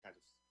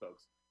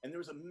And there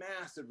was a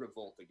massive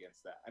revolt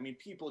against that. I mean,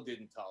 people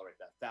didn't tolerate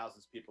that.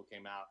 Thousands of people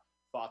came out,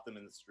 fought them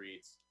in the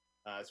streets.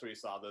 That's where you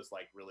saw those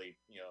like really,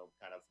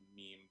 kind of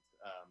memed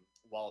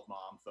wall of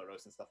mom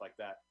photos and stuff like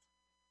that.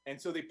 And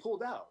so they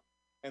pulled out.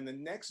 And the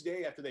next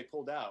day after they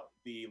pulled out,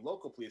 the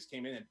local police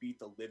came in and beat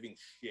the living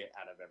shit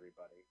out of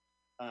everybody.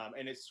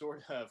 And it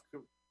sort of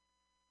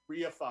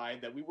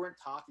reified that we weren't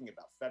talking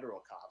about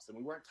federal cops and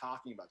we weren't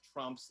talking about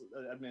Trump's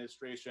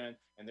administration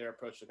and their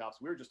approach to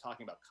cops. We were just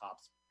talking about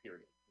cops,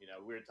 period.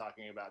 We were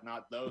talking about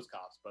not those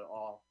cops, but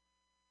all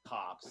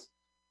cops.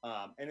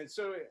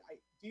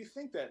 Do you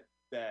think that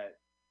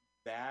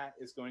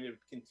is going to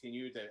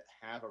continue to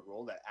have a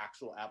role, that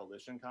actual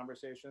abolition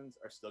conversations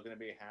are still going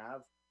to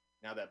have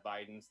now that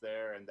Biden's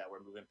there and that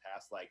we're moving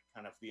past like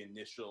kind of the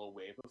initial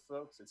wave of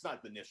folks? It's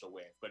not the initial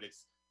wave, but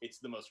it's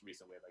the most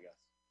recent wave, I guess.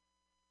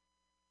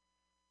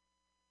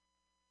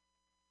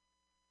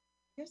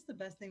 I guess the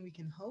best thing we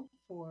can hope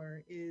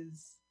for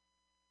is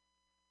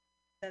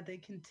that they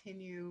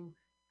continue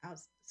out.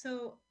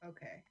 So,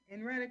 okay,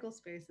 in radical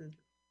spaces,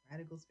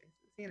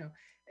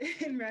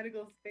 in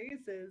radical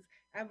spaces,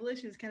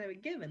 abolition is kind of a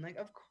given. Like,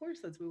 of course,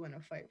 that's what we want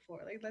to fight for.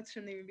 Like, that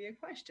shouldn't even be a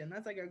question.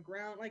 That's like a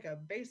ground, like a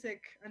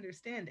basic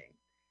understanding.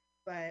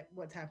 But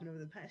what's happened over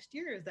the past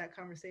year is that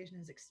conversation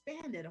has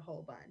expanded a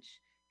whole bunch.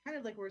 Kind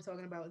of like we were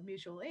talking about with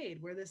mutual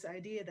aid, where this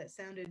idea that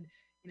sounded,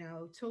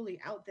 totally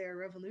out there,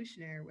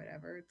 revolutionary or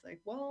whatever, it's like,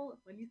 well,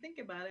 when you think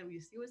about it, when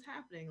you see what's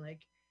happening,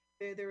 like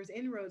there was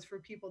inroads for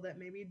people that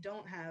maybe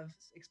don't have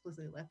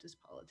explicitly leftist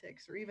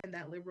politics or even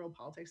that liberal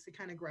politics to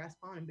kind of grasp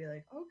on and be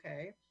like,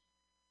 okay,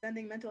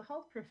 sending mental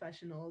health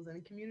professionals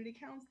and community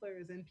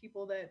counselors and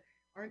people that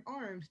aren't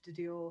armed to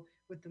deal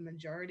with the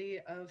majority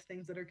of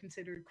things that are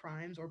considered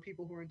crimes or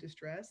people who are in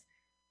distress,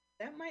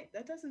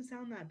 that doesn't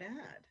sound that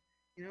bad.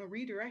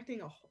 Redirecting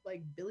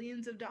like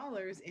billions of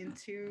dollars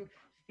into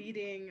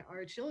feeding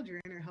our children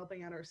or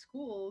helping out our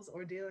schools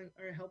or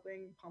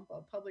helping pump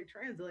up public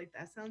transit, like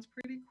that sounds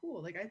pretty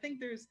cool. Like I think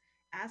there's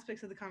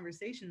aspects of the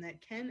conversation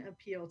that can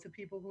appeal to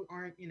people who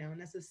aren't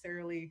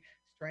necessarily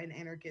strident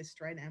anarchists,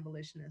 strident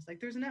abolitionists. Like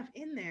there's enough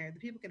in there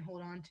that people can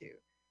hold on to.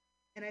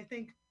 And I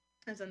think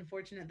it's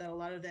unfortunate that a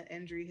lot of that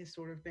energy has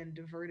sort of been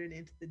diverted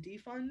into the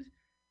defund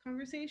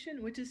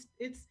conversation, which is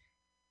it's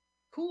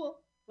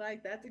cool.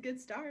 Like that's a good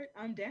start.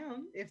 I'm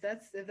down. If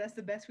that's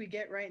the best we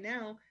get right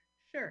now,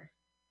 sure.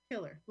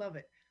 Killer. Love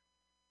it.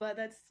 But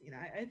that's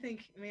I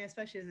think, I mean,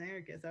 especially as an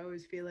anarchist, I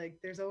always feel like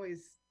there's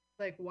always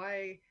like,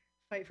 why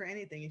fight for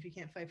anything if you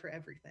can't fight for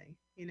everything?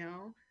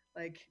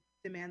 Like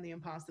demand the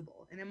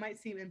impossible. And it might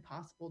seem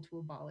impossible to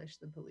abolish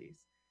the police,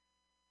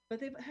 but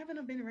they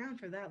haven't been around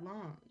for that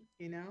long.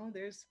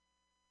 There's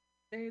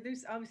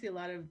obviously a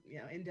lot of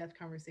in-depth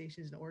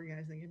conversations and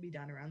organizing that can be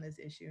done around this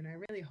issue, and I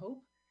really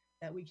hope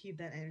that we keep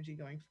that energy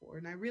going forward.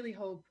 And I really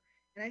hope,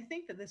 and I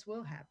think that this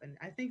will happen.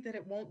 I think that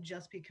it won't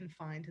just be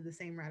confined to the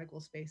same radical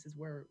spaces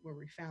where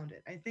we found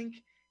it. I think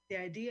the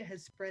idea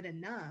has spread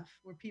enough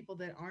where people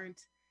that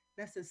aren't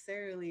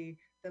necessarily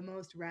the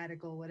most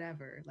radical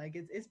whatever, like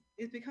it's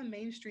become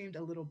mainstreamed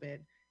a little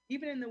bit,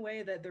 even in the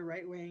way that the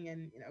right wing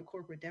and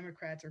corporate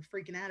Democrats are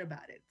freaking out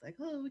about it. It's like,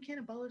 oh, we can't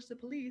abolish the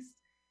police.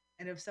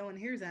 And if someone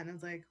hears that and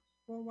is like,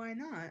 well, why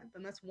not?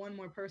 Then that's one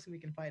more person we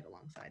can fight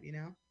alongside.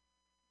 Yeah,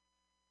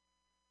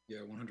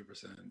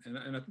 100%. And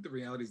I think the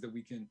reality is that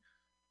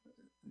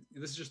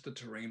this is just the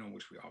terrain on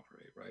which we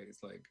operate, right?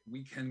 It's like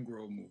we can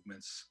grow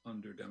movements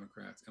under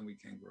Democrats and we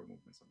can grow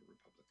movements under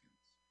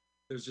Republicans.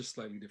 There's just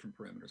slightly different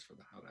parameters for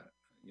how that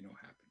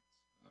happens.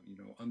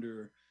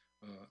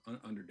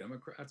 Under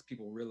Democrats,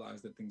 people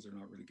realize that things are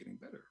not really getting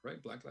better,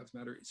 right? Black Lives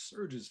Matter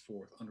surges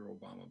forth under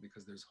Obama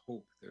because there's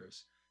hope.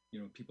 There's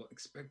people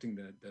expecting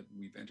that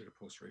we've entered a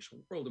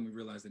post-racial world, and we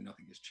realize that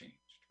nothing has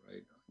changed,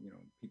 right?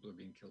 People are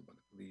being killed by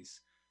the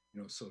police.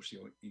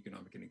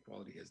 Socioeconomic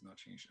inequality has not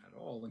changed at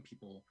all, and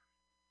people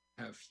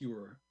have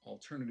fewer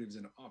alternatives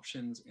and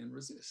options and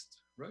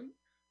resist, right?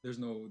 There's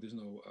no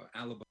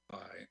alibi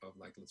of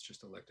like, let's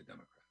just elect a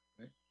Democrat,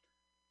 right?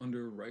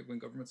 Under right-wing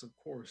governments, of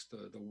course,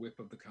 the whip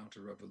of the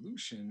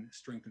counter-revolution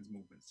strengthens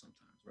movements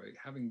sometimes, right?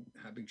 Having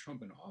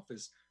Trump in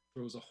office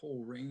throws a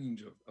whole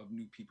range of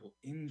new people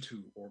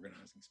into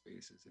organizing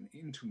spaces and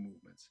into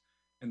movements,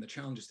 and the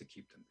challenge is to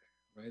keep them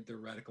there, right? They're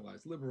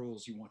radicalized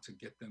liberals. You want to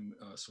get them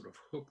sort of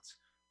hooked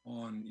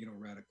on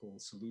radical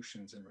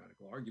solutions and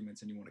radical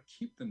arguments, and you want to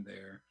keep them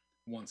there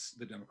once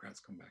the Democrats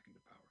come back into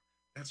power.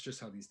 That's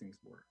just how these things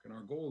work. And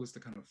our goal is to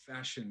kind of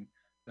fashion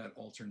that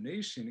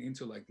alternation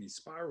into like these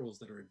spirals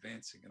that are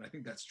advancing. And I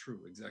think that's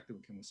true. Exactly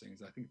what Kim was saying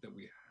is I think that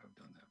we have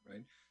done that,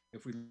 right?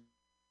 If we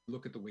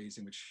look at the ways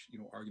in which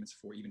arguments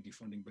for even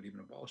defunding but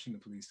even abolishing the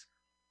police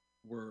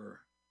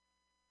were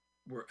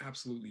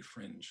absolutely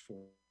fringe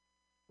for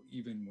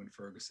even when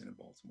Ferguson and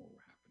Baltimore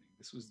were happening.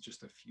 This was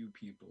just a few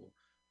people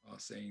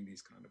saying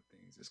these kind of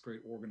things. This great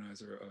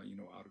organizer,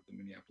 out of the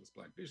Minneapolis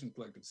Black Vision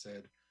Collective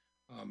said,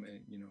 and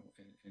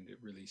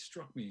it really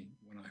struck me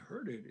when I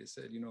heard it. It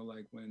said,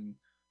 like when,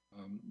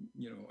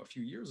 a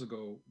few years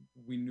ago,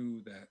 we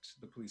knew that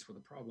the police were the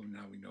problem.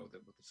 Now we know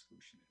that what the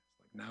solution is.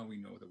 Like now we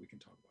know that we can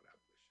talk about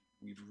abolition.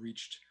 We've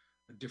reached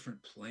a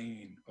different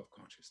plane of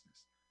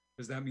consciousness.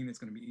 Does that mean it's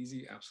going to be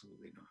easy?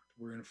 Absolutely not.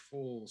 We're in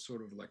full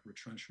sort of like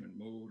retrenchment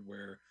mode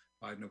where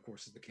Biden, of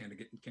course, is the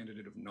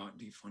candidate of not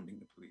defunding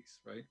the police,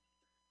 right?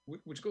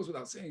 Which goes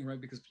without saying,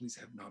 right? Because police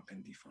have not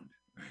been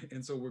defunded, right?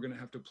 And so we're going to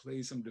have to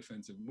play some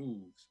defensive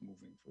moves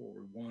moving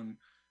forward. One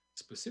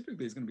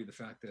specifically is going to be the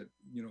fact that,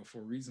 you know,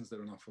 for reasons that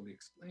are not fully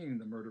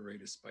explained, the murder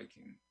rate is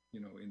spiking, you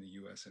know, in the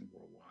US and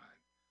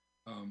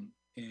worldwide.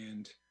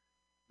 And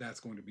that's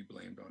going to be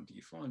blamed on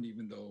defund,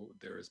 even though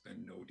there has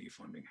been no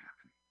defunding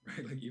happening,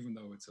 right? Like, even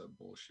though it's a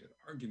bullshit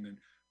argument,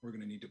 we're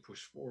going to need to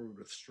push forward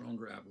with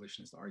stronger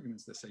abolitionist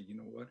arguments that say, you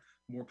know what,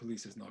 more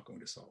police is not going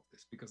to solve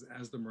this, because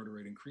as the murder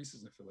rate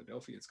increases in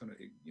Philadelphia, it's going to,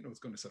 you know, it's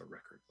going to set a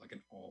record, like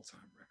an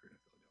all-time record in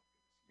Philadelphia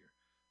this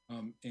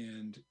year.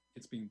 And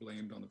it's being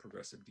blamed on the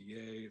progressive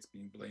DA. It's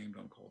being blamed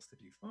on calls to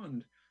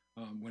defund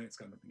when it's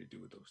got nothing to do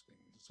with those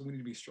things. So we need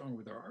to be strong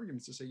with our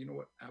arguments to say, you know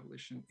what,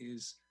 abolition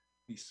is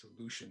the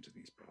solution to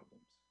these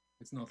problems.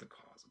 It's not the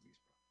cause of these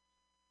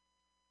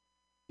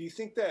problems. Do you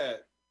think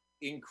that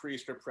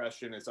increased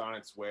repression is on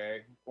its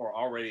way, or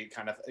already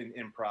kind of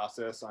in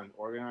process on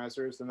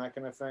organizers and that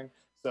kind of thing?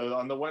 So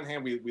on the one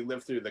hand, we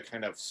lived through the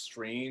kind of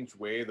strange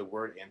way the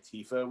word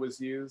Antifa was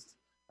used,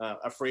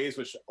 a phrase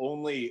which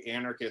only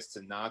anarchists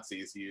and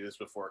Nazis used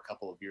before a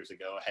couple of years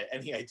ago. I had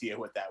any idea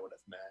what that would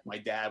have meant. My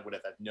dad would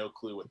have had no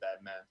clue what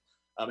that meant.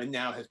 And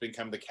now has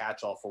become the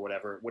catch-all for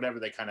whatever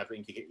they kind of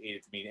indicate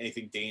it to mean,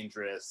 anything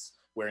dangerous,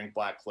 wearing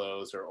black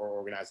clothes, or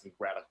organizing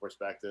radical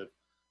perspective.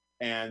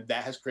 And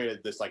that has created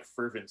this like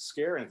fervent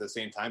scare. And at the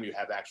same time, you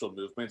have actual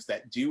movements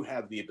that do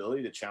have the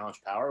ability to challenge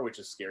power, which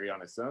is scary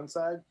on its own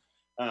side.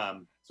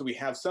 So we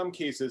have some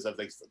cases of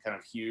these kind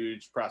of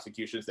huge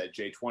prosecutions, that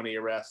J20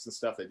 arrests and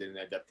stuff that didn't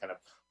end up kind of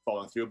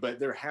following through. But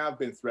there have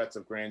been threats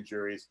of grand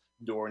juries,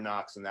 door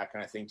knocks, and that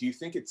kind of thing. Do you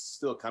think it's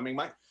still coming?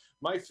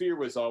 My fear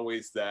was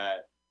always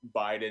that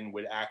Biden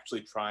would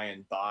actually try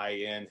and buy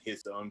in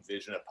his own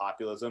vision of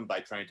populism by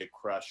trying to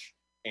crush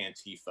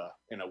Antifa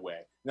in a way,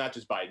 not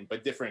just Biden,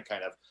 but different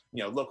kind of,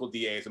 you know, local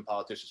DAs and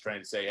politicians trying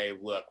to say, hey,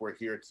 look, we're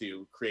here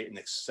to create an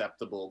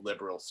acceptable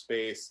liberal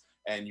space,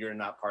 and you're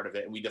not part of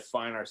it. And we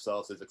define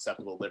ourselves as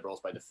acceptable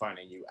liberals by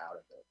defining you out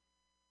of it.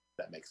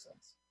 That makes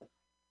sense.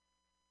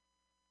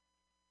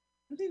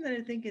 Something that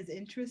I think is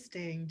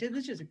interesting, this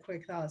is just a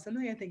quick thought,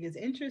 something I think is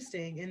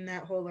interesting in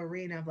that whole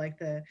arena of like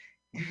the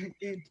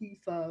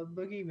Antifa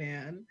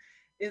boogeyman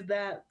is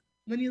that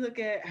when you look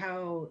at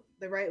how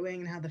the right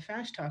wing and how the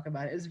fascists talk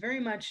about it, it's very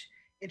much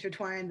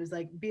intertwined with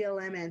like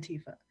BLM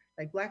Antifa,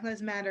 like Black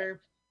Lives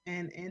Matter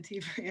and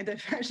Antifa,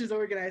 anti-fascist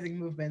organizing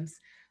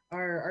movements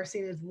are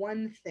seen as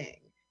one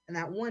thing. And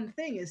that one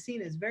thing is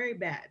seen as very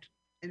bad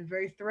and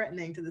very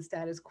threatening to the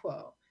status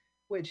quo,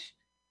 which,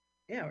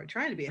 yeah, we're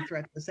trying to be a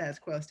threat to the status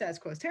quo. Status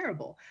quo is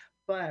terrible.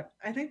 But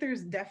I think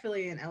there's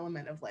definitely an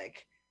element of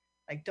like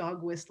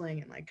dog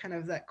whistling and like kind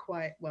of that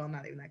quiet, well,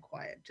 not even that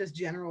quiet, just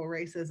general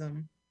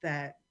racism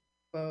that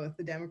both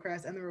the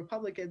Democrats and the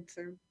Republicans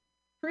are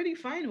pretty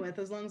fine with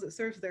as long as it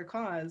serves their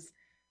cause.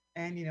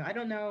 And, you know, I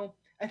don't know.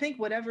 I think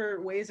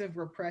whatever ways of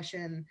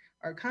repression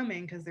are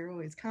coming, because they're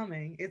always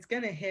coming, it's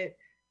going to hit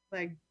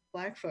like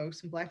Black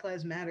folks and Black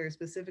Lives Matter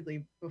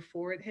specifically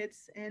before it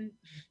hits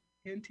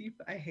Antifa.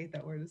 I hate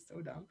that word. It's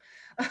so dumb.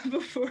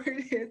 Before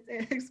it hits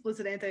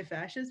explicit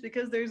anti-fascist,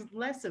 because there's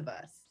less of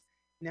us.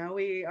 Now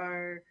we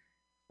are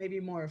maybe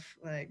more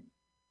like,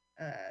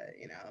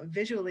 you know,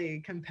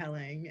 visually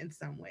compelling in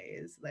some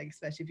ways, like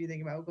especially if you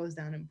think about what goes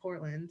down in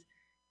Portland,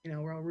 you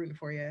know, we're all rooting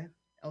for you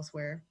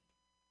elsewhere.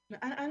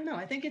 I don't know.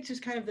 I think it's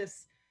just kind of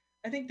this,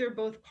 I think they're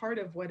both part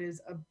of what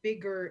is a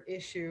bigger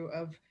issue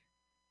of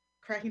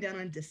cracking down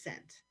on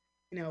dissent.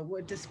 You know,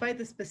 despite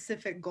the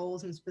specific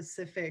goals and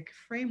specific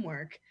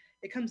framework,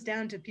 it comes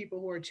down to people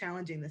who are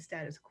challenging the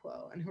status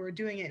quo and who are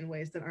doing it in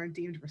ways that aren't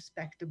deemed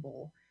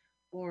respectable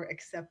or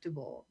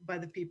acceptable by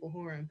the people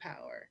who are in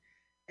power.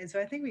 And so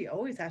I think we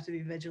always have to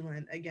be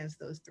vigilant against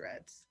those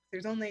threats.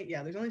 There's only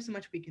so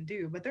much we can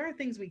do, but there are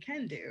things we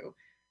can do.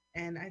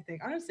 And I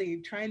think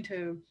honestly, trying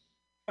to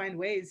find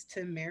ways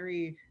to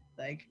marry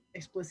like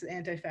explicit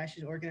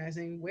anti-fascist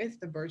organizing with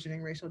the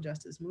burgeoning racial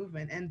justice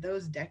movement and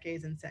those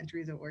decades and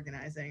centuries of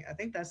organizing, I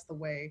think that's the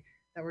way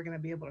that we're going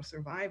to be able to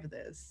survive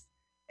this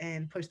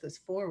and push this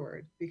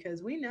forward,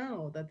 because we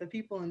know that the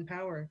people in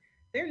power,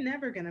 they're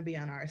never going to be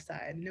on our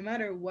side, no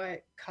matter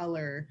what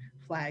color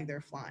flag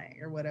they're flying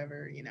or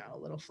whatever, you know,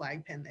 little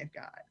flag pin they've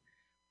got.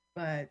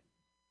 But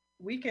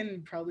we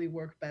can probably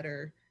work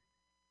better.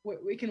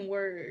 We can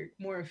work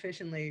more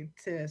efficiently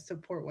to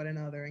support one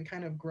another and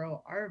kind of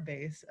grow our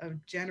base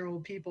of general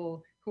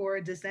people who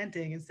are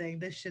dissenting and saying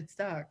this shit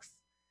sucks,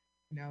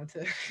 you know,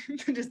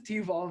 to just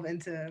devolve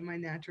into my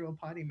natural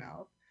potty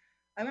mouth.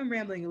 I'm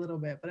rambling a little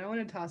bit, but I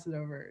want to toss it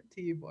over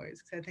to you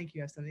boys because I think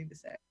you have something to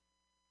say.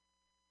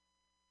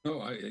 No,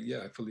 I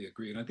fully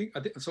agree, and I think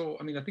so.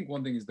 I mean, I think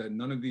one thing is that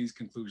none of these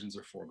conclusions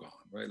are foregone,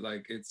 right?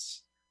 Like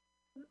it's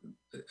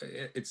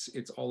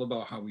all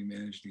about how we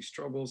manage these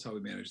struggles, how we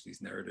manage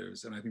these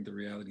narratives, and I think the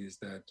reality is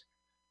that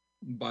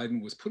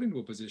Biden was put into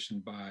a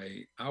position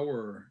by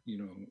our,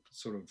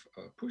 sort of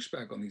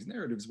pushback on these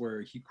narratives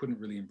where he couldn't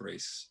really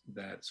embrace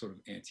that sort of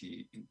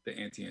the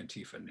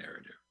anti-Antifa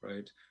narrative,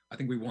 right? I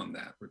think we won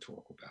that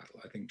rhetorical battle.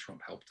 I think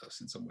Trump helped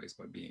us in some ways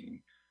by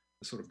being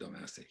the sort of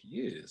dumbass that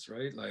he is,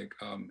 right? Like,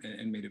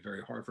 and made it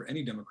very hard for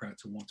any Democrat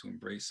to want to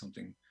embrace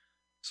something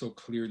so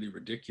clearly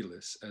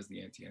ridiculous as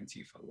the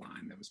anti-Antifa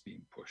line that was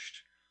being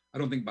pushed. I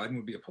don't think Biden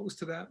would be opposed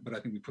to that, but I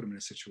think we put him in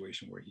a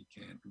situation where he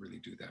can't really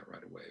do that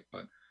right away.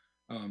 But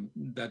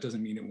that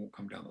doesn't mean it won't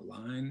come down the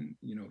line.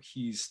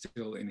 He's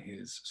still in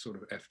his sort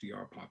of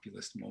FDR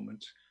populist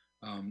moment.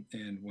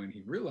 And when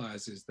he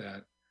realizes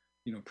that,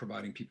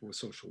 providing people with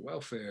social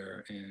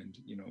welfare and,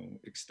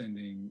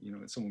 extending,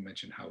 someone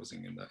mentioned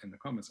housing in the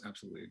comments,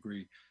 absolutely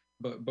agree.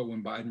 But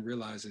when Biden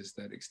realizes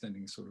that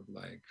extending sort of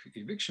like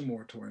eviction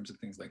moratoriums and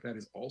things like that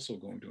is also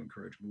going to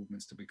encourage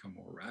movements to become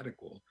more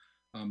radical,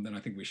 then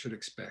I think we should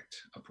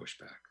expect a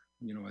pushback.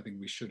 I think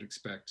we should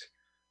expect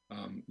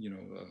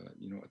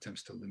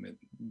attempts to limit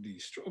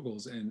these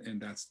struggles,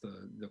 and that's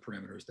the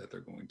parameters that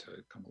they're going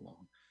to come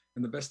along.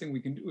 And the best thing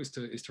we can do is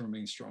to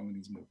remain strong in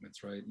these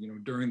movements, right?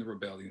 During the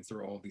rebellions, there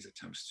are all these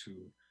attempts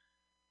to,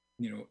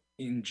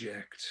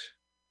 inject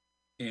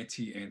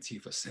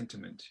anti-Antifa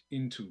sentiment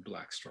into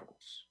Black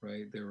struggles,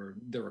 right? There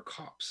were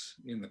cops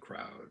in the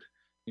crowd,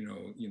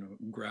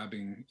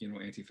 grabbing,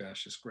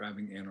 anti-fascists,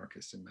 grabbing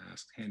anarchists in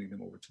masks, handing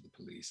them over to the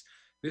police.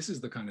 This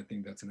is the kind of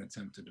thing that's an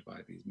attempt to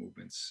divide these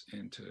movements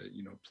and to,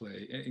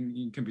 play, and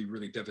it can be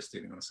really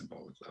devastating on a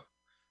symbolic level.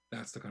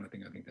 That's the kind of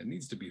thing I think that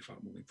needs to be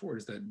fought moving forward,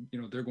 is that,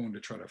 they're going to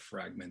try to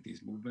fragment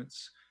these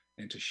movements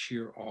and to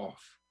shear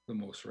off the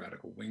most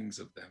radical wings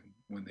of them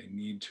when they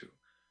need to.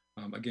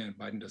 Again,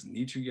 Biden doesn't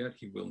need to yet.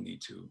 He will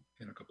need to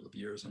in a couple of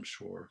years, I'm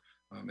sure.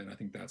 And I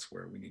think that's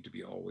where we need to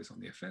be always on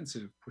the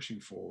offensive, pushing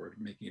forward,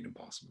 making it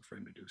impossible for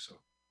him to do so.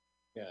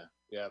 Yeah,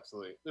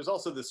 absolutely. There's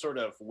also this sort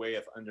of way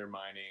of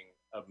undermining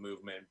a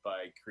movement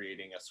by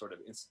creating a sort of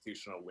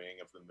institutional wing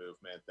of the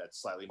movement that's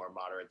slightly more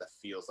moderate, that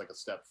feels like a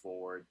step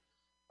forward,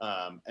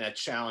 and a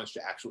challenge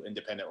to actual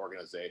independent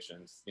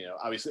organizations.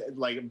 Obviously,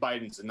 like,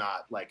 Biden's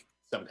not like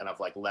some kind of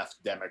like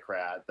left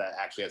Democrat that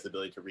actually has the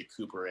ability to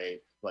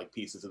recuperate like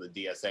pieces of the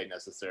DSA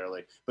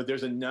necessarily, but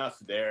there's enough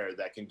there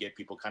that can get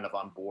people kind of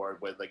on board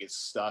with, like, it's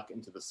stuck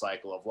into the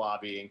cycle of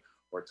lobbying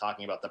or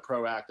talking about the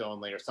PRO Act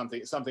only or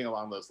something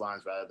along those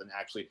lines, rather than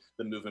actually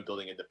the movement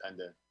building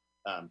independent.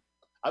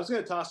 I was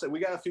going to toss it. We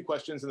got a few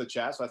questions in the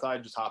chat, so I thought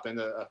I'd just hop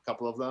into a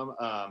couple of them.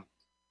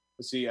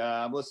 Let's see.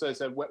 Melissa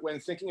said, when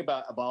thinking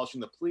about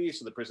abolishing the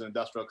police or the prison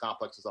industrial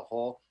complex as a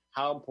whole,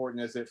 how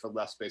important is it for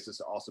left spaces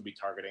to also be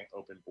targeting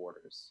open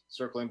borders?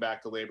 Circling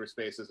back to labor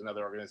spaces and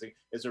other organizing,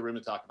 is there room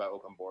to talk about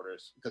open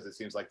borders? Because it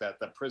seems like that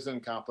the prison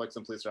complex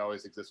and police are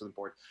always exist with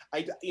borders.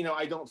 I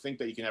don't think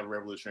that you can have a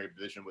revolutionary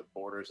vision with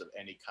borders of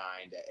any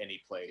kind at any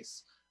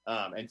place.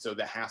 And so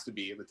that has to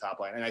be the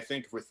top line. And I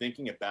think if we're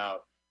thinking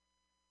about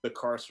the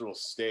carceral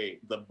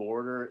state, the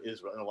border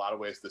is in a lot of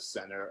ways the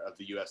center of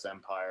the U.S.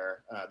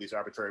 empire. These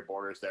arbitrary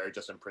borders that are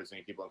just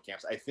imprisoning people in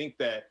camps. I think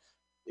that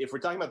if we're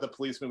talking about the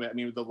police movement, I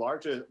mean,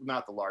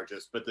 not the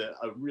largest, but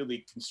a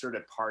really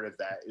concerted part of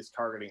that is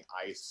targeting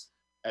ICE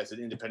as an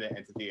independent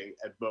entity,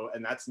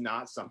 and that's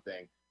not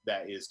something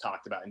that is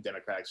talked about in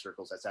Democratic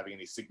circles as having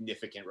any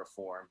significant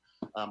reform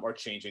or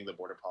changing the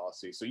border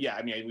policy. So yeah,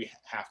 I mean, we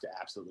have to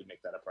absolutely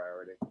make that a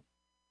priority.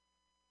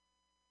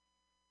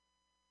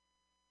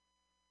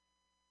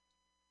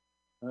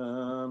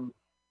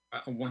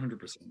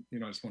 100%.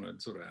 I just want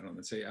to sort of add on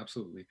and say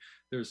absolutely.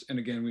 And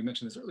again, we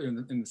mentioned this earlier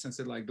in the sense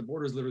that, like, the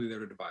border is literally there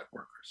to divide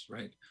workers,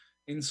 right?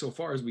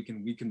 Insofar as we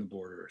can weaken the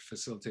border,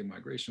 facilitate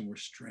migration, we're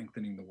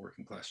strengthening the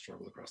working class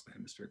struggle across the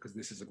hemisphere, because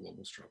this is a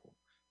global struggle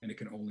and it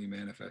can only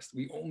manifest.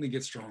 We only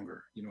get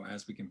stronger,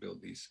 as we can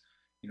build these,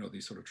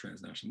 these sort of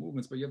transnational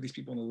movements. But you have these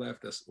people on the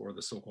left, or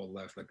the so-called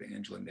left, like the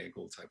Angela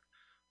Nagel type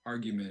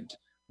argument,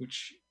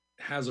 which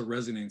has a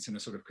resonance in a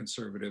sort of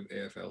conservative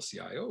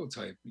AFL-CIO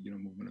type,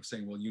 movement of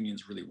saying, well,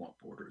 unions really want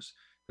borders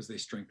because they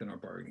strengthen our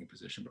bargaining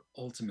position, but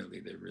ultimately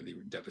they really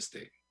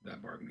devastate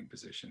that bargaining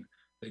position.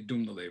 They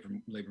doom the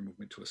labor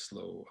movement to a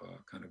slow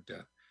kind of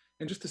death.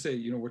 And just to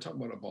say, we're talking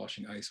about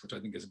abolishing ICE, which I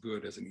think is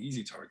good as an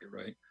easy target,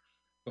 right?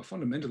 But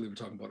fundamentally, we're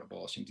talking about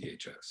abolishing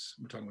DHS.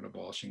 We're talking about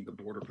abolishing the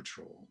Border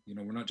Patrol.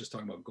 We're not just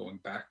talking about going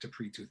back to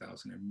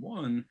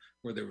pre-2001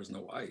 where there was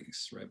no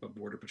ICE, right? But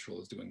Border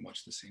Patrol is doing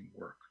much the same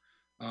work.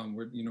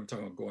 We're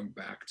talking about going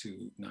back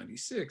to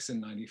 96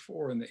 and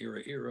 94 and the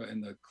era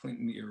and the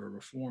Clinton era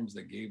reforms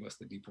that gave us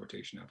the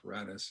deportation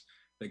apparatus,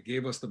 that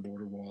gave us the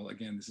border wall.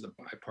 Again, this is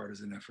a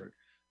bipartisan effort.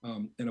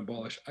 And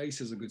abolish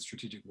ICE is a good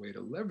strategic way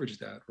to leverage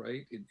that,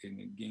 right?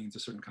 It gains a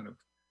certain kind of,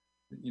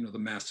 the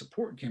mass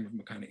support came from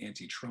a kind of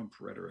anti-Trump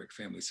rhetoric,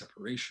 family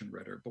separation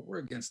rhetoric, but we're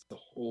against the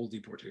whole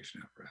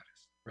deportation apparatus,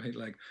 right?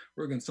 Like,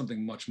 we're against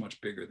something much,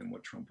 much bigger than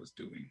what Trump was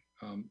doing.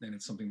 And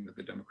it's something that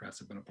the Democrats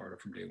have been a part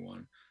of from day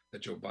one,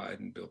 that Joe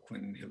Biden, Bill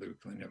Clinton, Hillary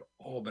Clinton have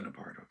all been a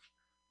part of.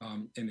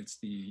 And it's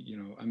the,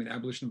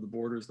 abolition of the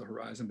border is the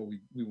horizon, but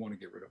we want to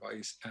get rid of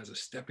ICE as a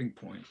stepping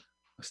point,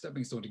 a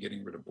stepping stone to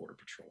getting rid of Border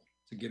Patrol,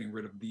 to getting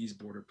rid of these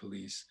border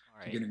police,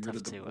 All to right, getting rid tough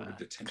of the to border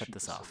detention cut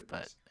this off,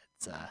 but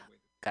facilities.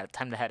 it's got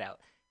time to head out.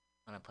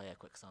 I'm gonna play a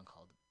quick song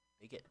called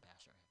 "Bigot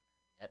Basher"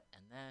 yet,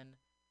 and then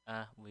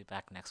we'll be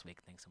back next week.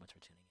 Thanks so much for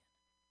tuning in.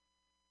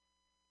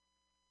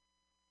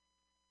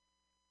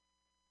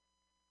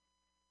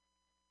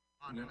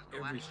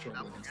 Every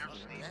struggle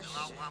against the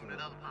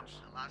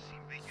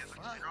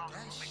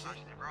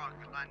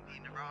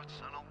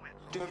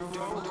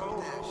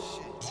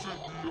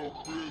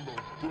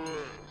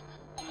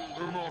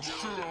and I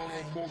shit on a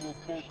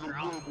motherfucking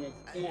rebel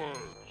flag.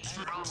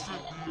 Shit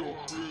me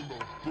up in the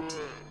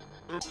bag.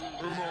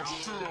 And I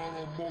shit on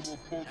a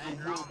motherfucking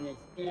rebel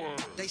flag.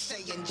 They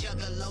sayin'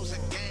 juggalos a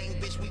gang,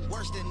 bitch, we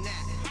worse than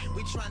that.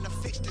 We tryna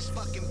fix this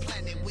fucking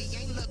planet. We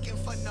ain't looking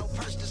for no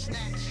purse to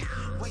snatch.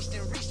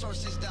 Wasting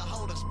resources to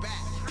hold us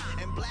back.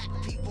 And black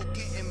people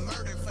getting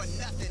murdered for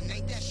nothing.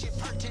 Ain't that shit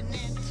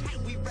pertinent?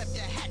 We rep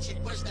the hatchet,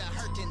 where's the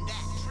hurt in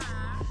that?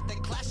 They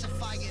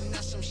classifying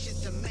us some shit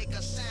to make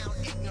us sound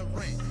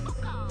ignorant.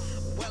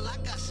 Well, I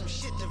got some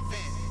shit to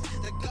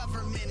vent. The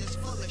government is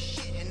full of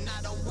shit and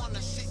I don't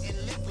wanna sit and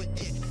live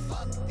with it.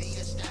 Fuck the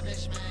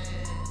establishment.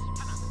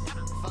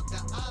 Fuck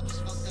the ops,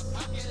 fuck the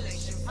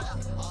population, fuck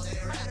all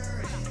their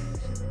rhetoric.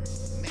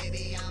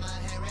 Maybe I'm a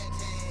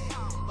heretic,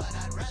 but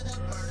I'd rather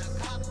burn a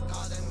cop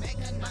car than make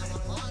a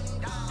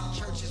 911 call.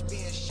 Churches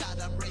being shot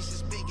up,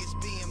 racist bigots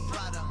being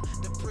brought up.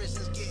 The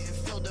prisons getting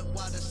filled up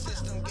while the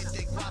system get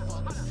their guap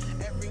up.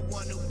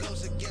 Everyone who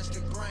goes against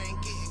the grain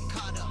getting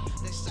caught up.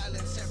 They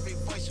silence every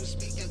voice who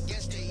speak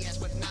against their ass,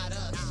 but not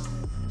us.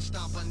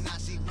 Stomp a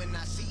Nazi when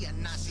I see a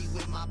Nazi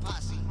with my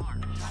posse.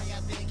 Tie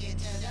a bigot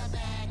to the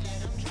back,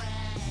 let them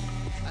drag.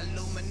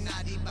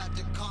 Illuminati about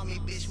to call me,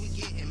 bitch, we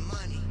getting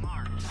money.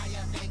 Tie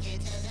a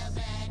bigot to the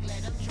back,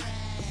 let them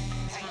drag.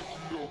 Shit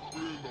me up in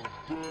the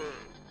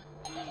bag.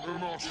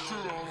 And I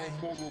shit on a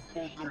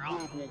motherfucking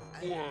rebel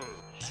flag.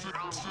 Shit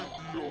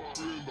me up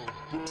in the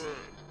bag.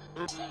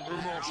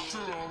 And I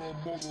shit on a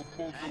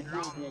motherfucking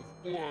rebel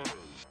flag.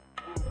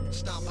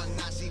 Stomp a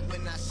Nazi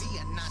when I see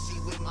a Nazi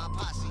with my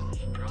posse.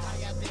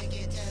 Tie a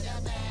bigot to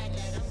the back,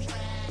 let them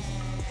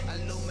drag.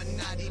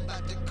 Illuminati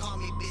about to call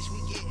me, bitch,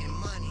 we getting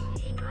money.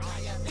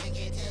 Tie a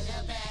bigot to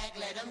the back,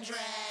 let them drag.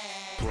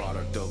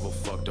 Product of a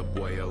fucked up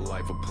way of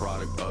life, a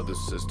product of the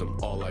system.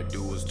 All I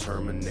do is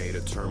terminate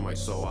a termite,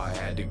 so I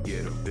had to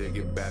get a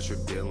bigot basher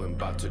dealing.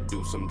 About to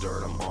do some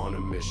dirt, I'm on a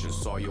mission.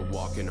 Saw you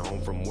walking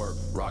home from work,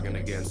 rocking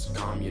against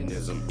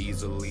communism.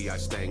 Easily I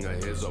stang a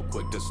hizzo,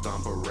 quick to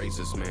stomp a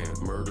racist man.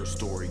 Murder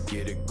story,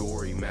 get it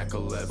gory, Mac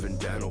 11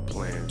 dental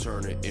plan.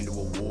 Turn it into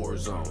a war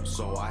zone,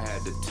 so I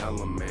had to tell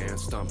him, man,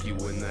 stomp you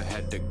in the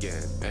head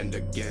again, and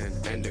again,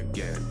 and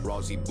again.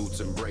 Rosie boots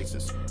and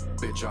braces,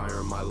 bitch I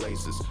earned my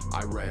laces.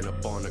 I ran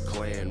up on a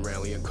clan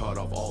rally and cut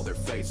off all their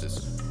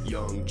faces.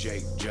 Young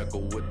Jake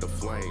Jekyll with the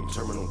flame,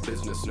 terminal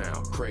business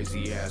now.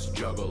 Crazy ass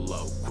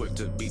juggalo, quick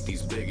to beat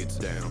these bigots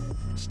down.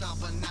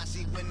 Stomp a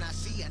Nazi when I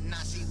see a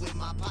Nazi with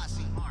my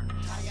posse.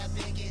 Tie a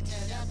bigot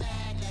to the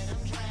back, let them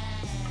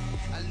drag.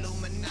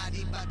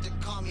 Illuminati about to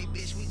call me,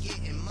 bitch, we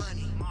getting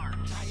money.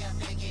 Tie a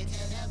bigot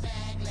to the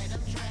back, let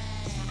them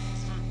drag.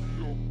 Shit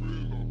me up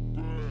in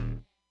the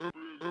bag.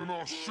 And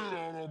I shit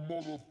on a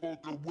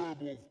motherfucking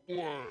rebel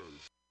flag.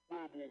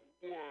 Rebel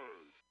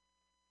flag.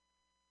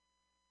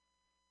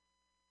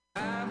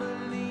 I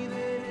believe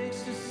that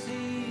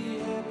ecstasy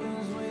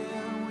happens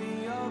when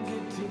we all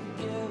get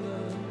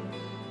together.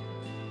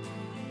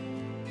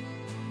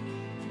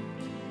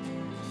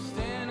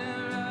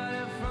 Standing right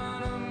in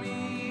front of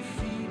me,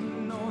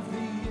 feeding off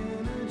the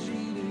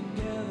energy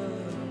together.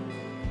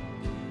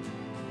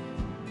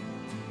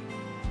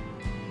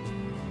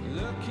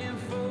 Looking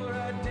for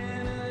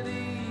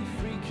identity,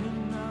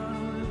 freaking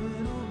out a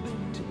little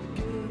bit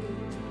together.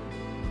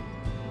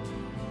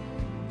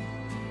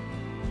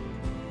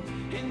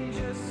 And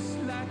just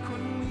like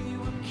when we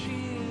were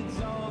kids,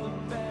 all the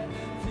bad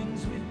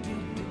things we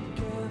did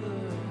together.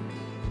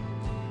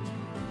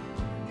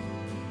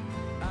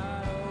 I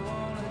don't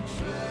wanna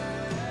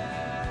drag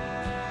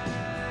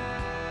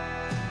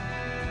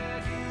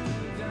you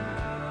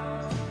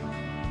down.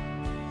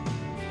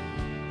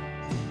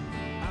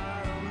 I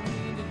don't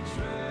mean to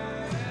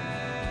drag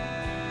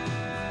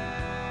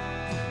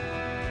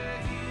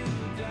you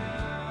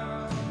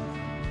down.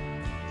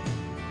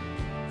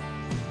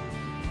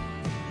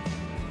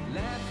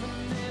 Laughing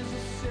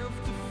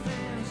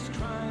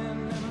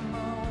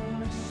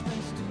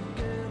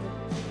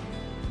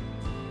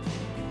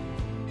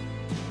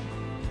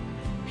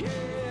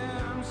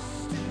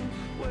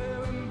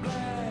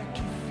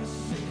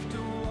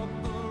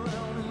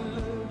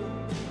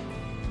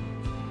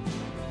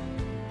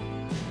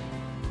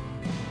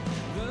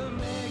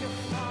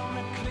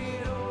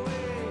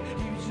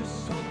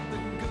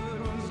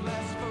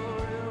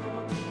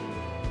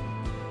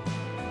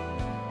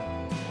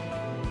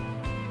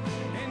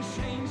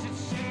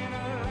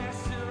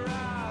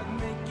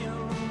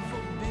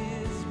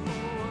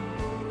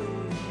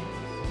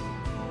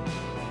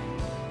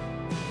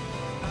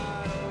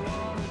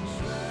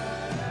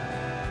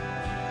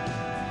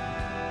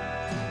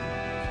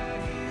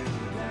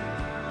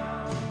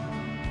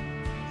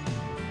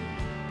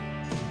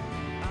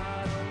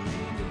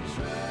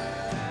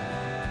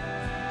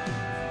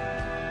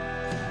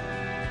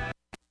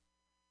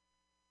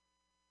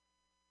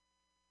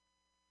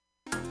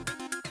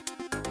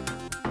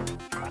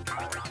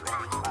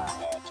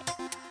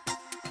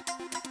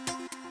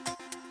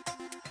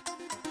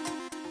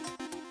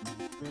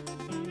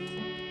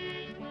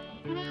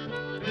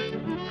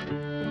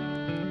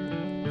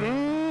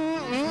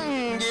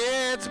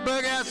It's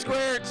Bughouse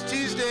Square. It's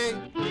Tuesday.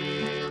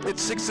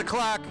 It's 6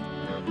 o'clock.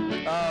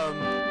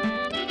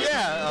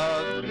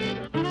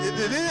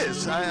 It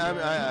is. I'm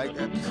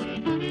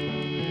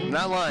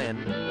not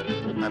lying.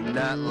 I'm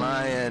not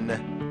lying.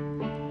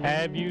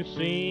 Have you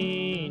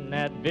seen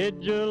that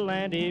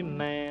vigilante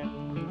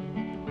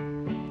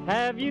man?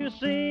 Have you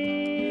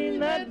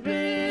seen that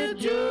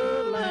vigilante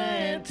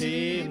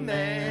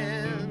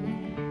man?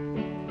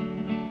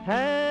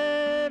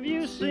 Have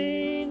you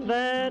seen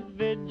that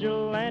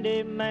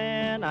vigilante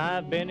man?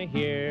 I've been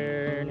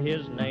hearing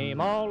his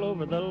name all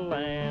over the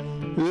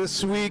land.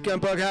 This week on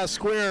Bughouse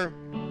Square.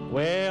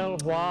 Well,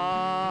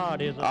 what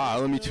is...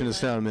 let me tune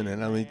this down a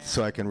minute.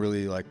 So I can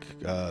really,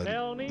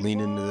 lean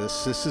into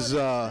this. This is,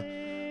 I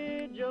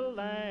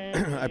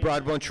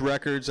brought a bunch of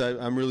records.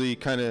 I'm really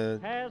kind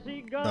of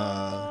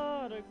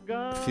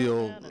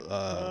feel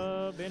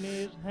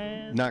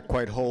not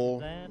quite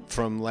whole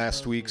from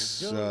last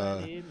week's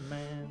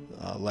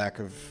lack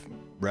of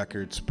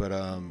records, but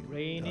I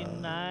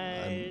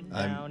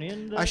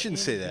shouldn't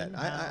say that.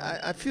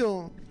 I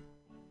feel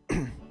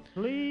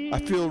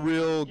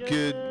real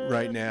good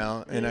right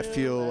now, and I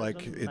feel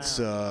like it's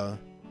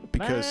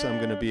because I'm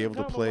going to be able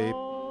to play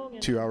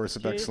 2 hours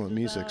of excellent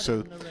music.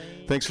 So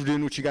thanks for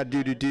doing what you got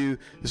to do.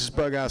 This is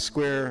Bughouse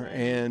Square,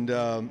 and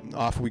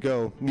off we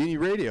go.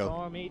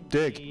 MutinyRadio.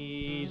 Dig.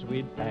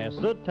 We'd pass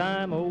the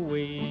time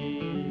away,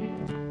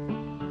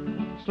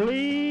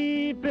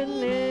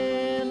 sleeping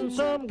in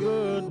some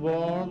good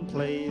warm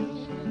place.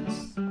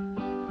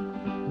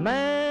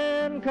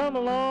 Man come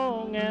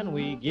along and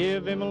we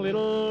give him a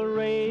little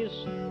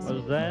race.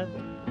 Was that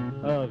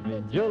a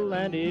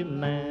vigilante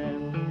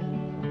man?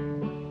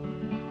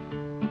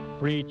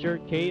 Preacher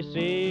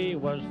Casey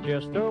was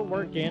just a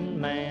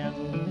working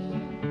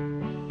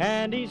man,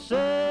 and he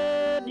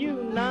said,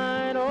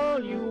 unite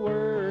all you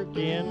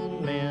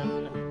working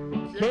men.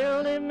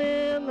 Killed him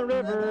in the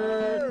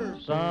river,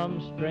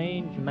 some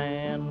strange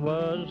man.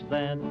 Was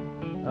that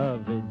a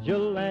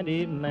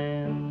vigilante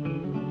man?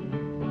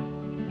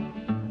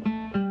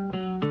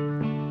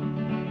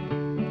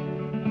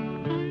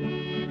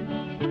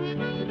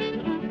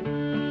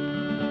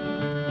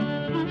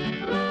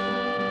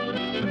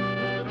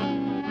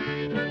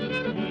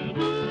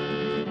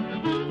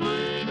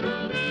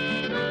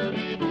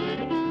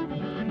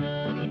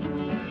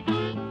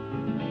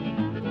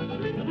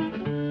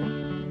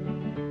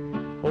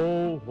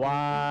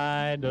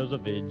 Why does a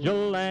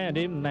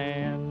vigilante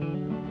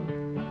man,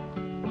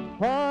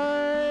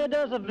 why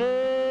does a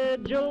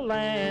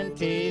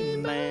vigilante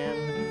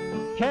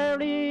man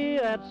carry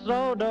that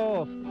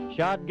sawed-off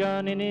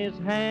shotgun in his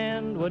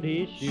hand? Would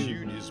he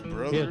shoot his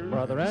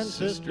brother and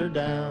sister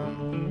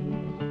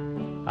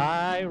down?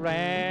 I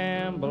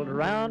rambled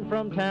around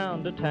from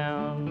town to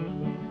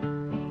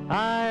town.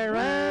 I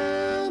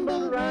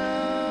rambled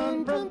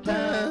around from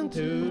town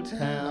to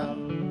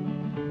town.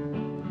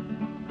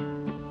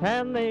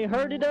 And they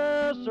herded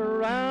us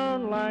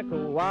around like a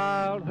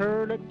wild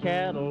herd of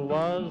cattle.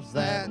 Was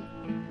that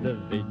the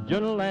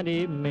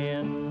vigilante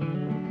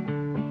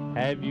men?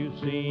 Have you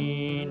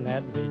seen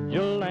that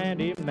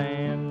vigilante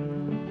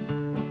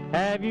man?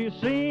 Have you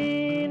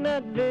seen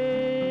that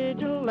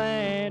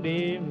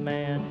vigilante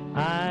man?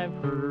 I've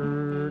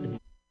heard him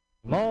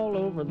all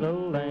over the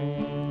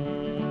land.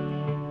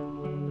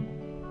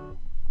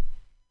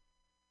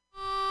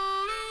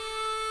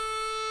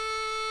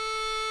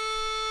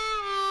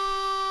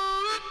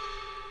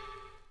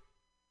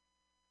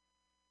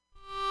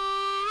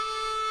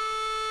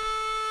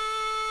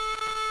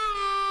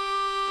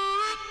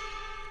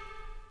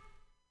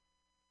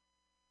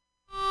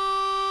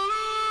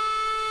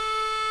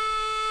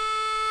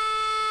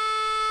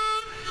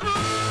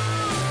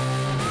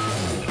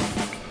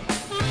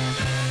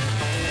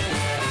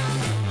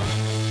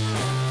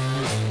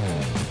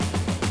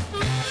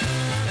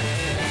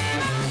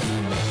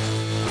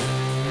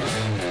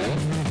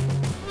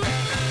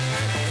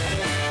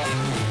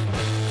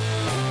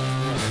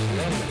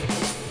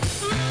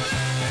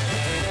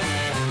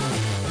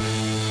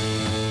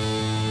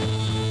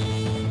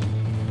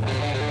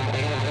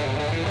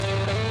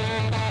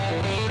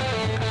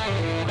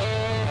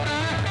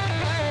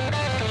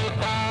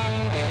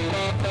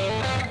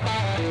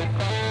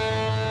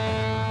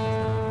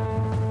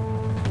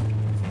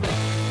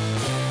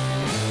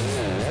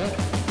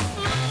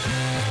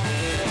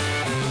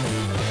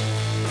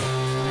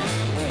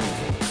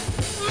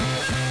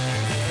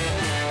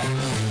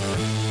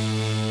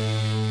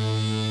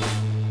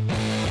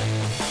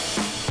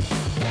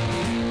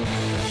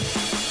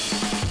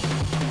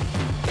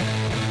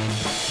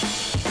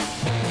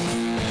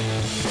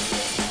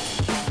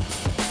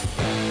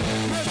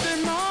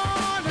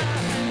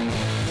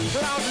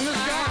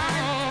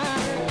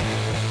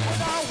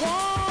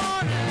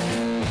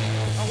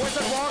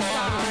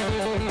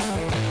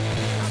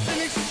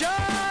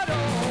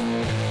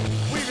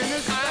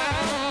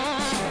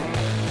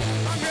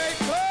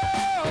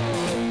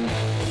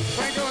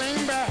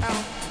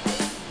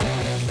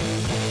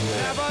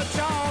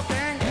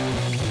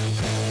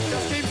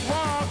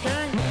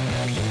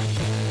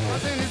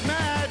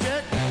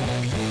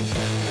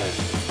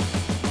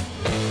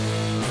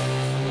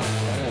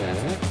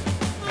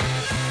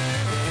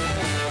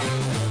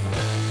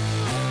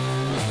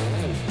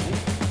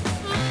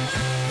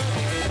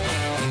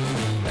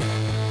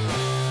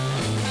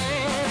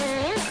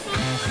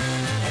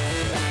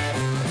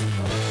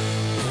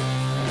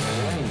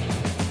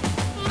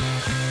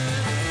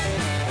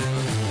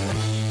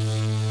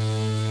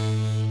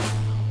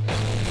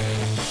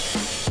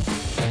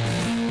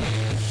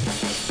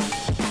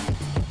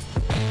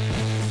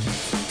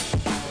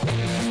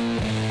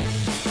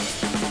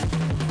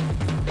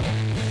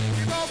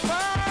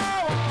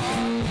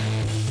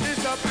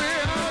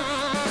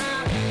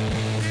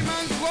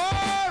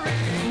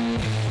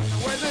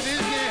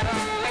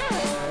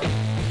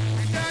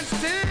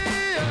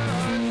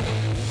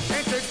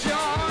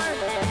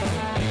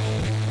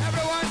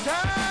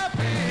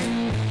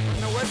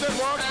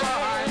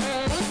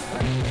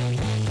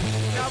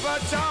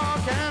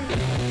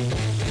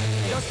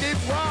 keep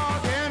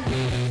walking,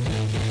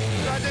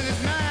 touching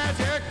his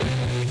magic.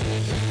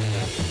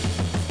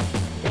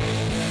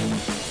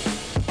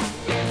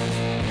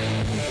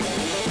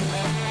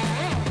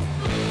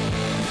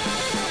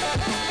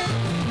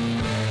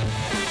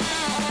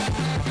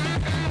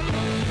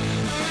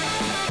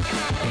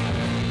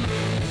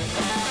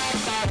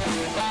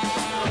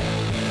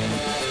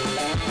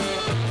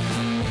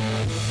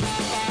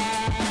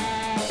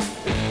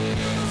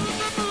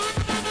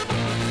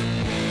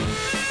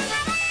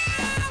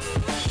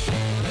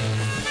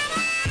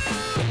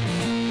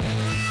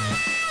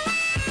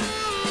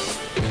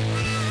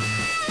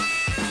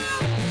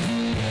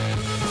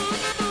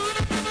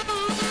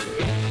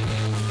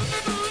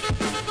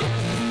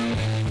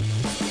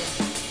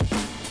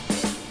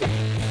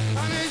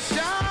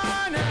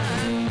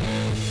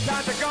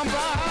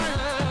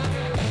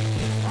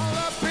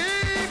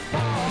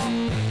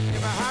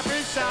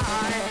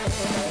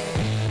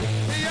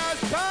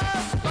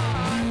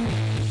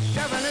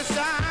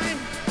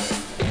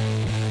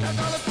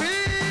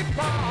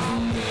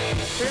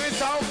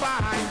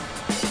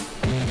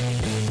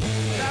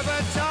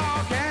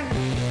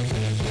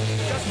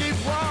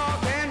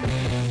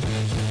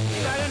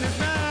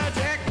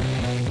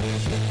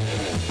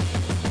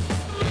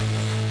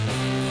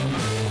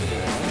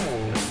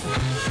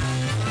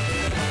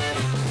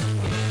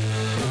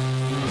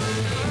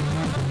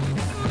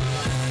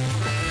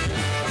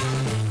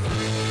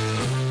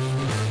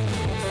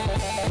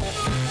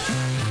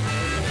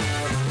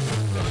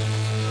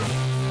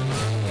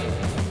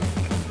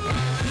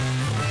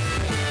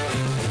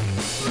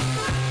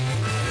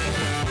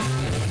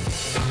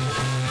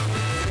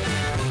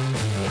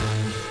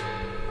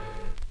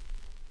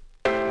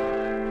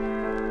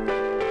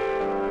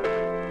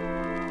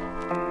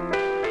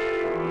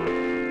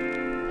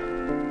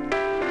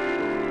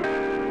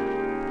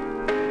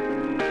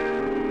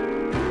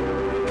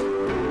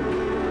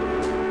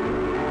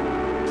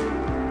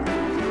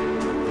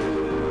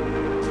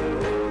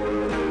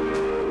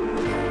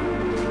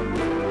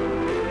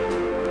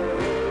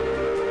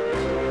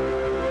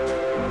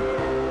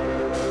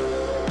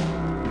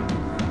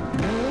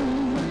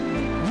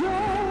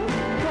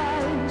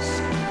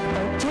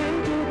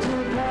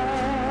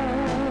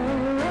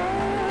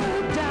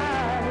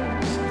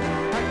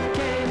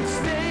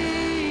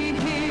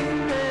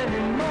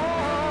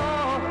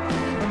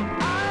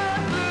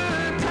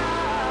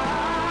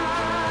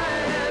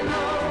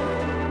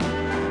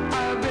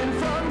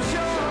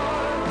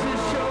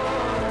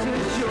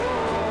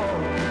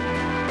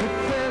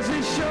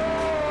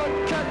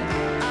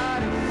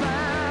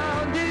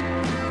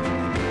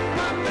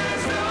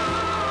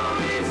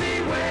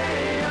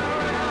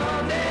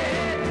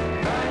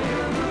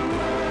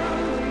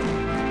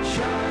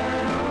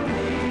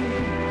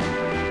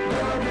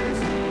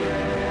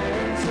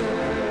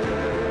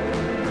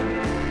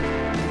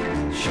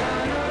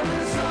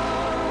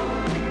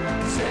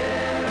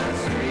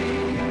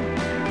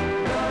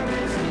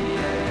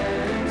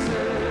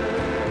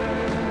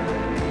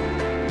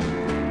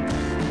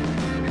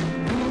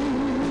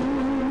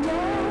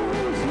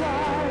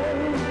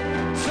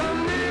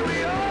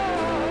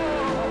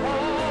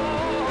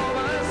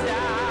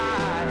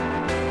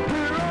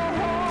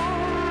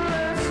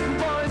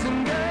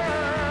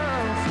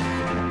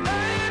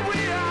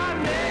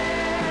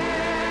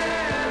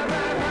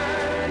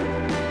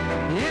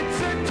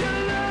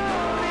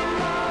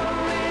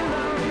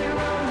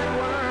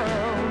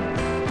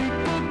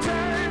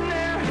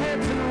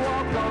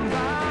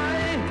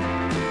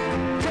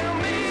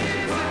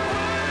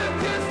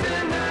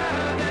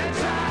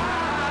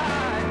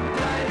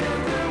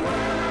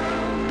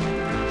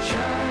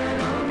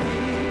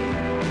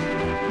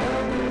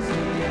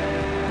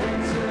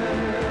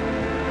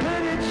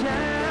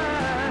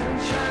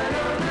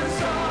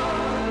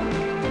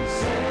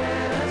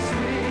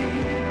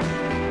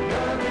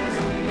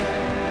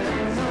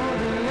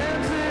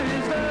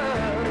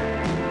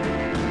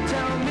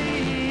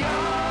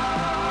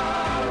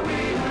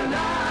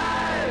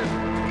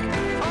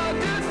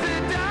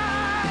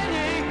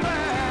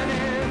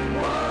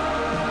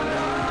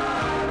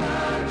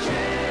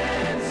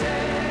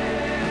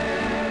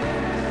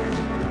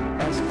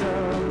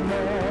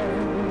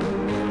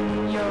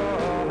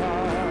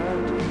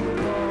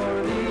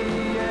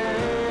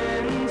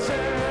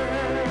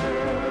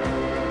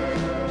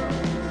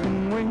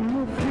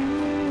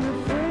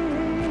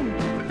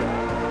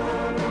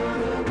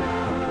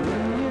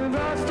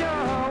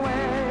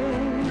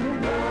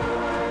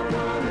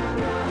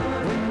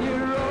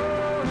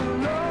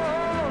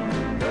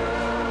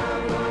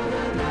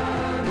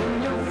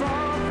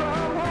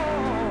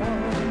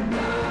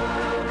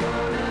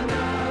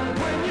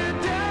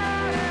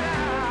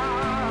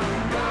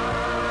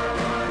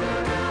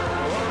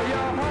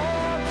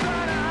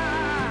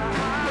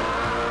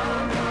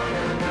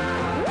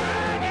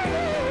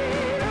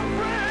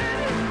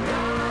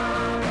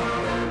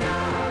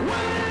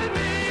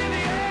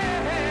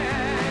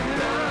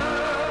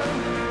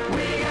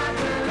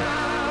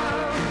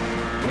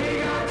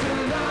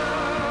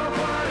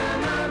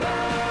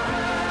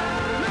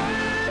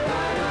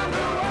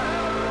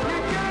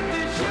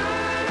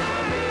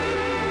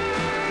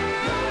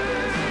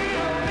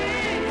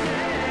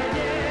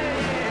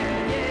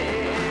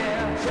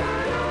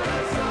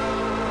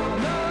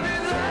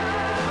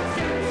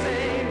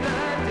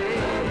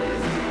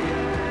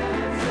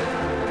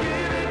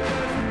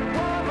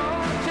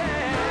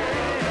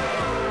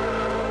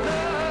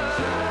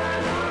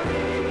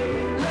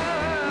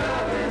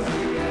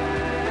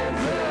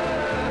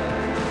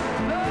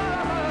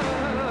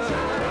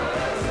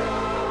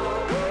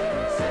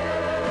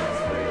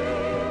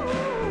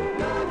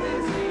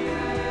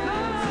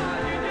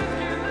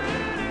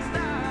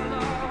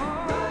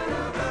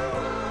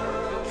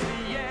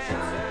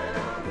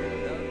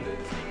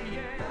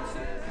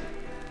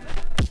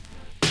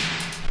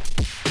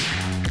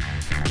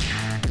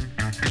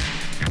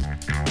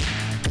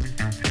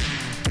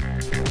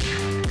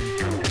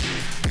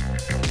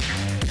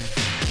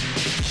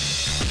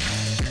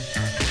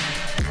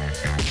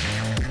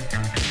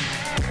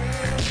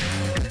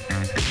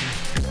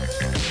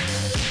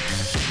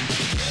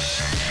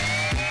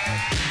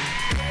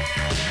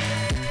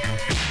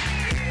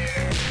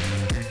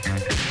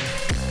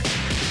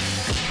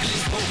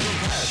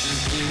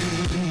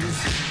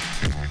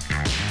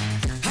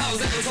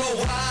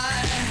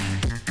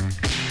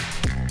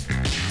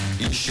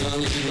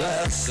 Emotionally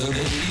less than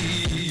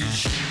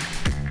age.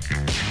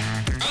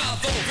 Our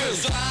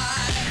focus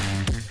high.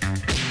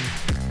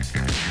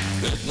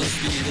 It must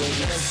be the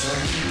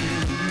lesson.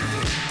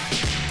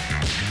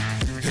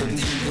 And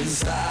deep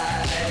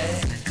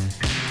inside,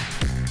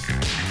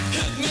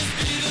 it must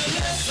be the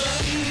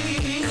lesson.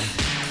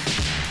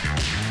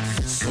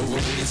 So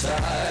hold me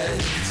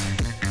tight.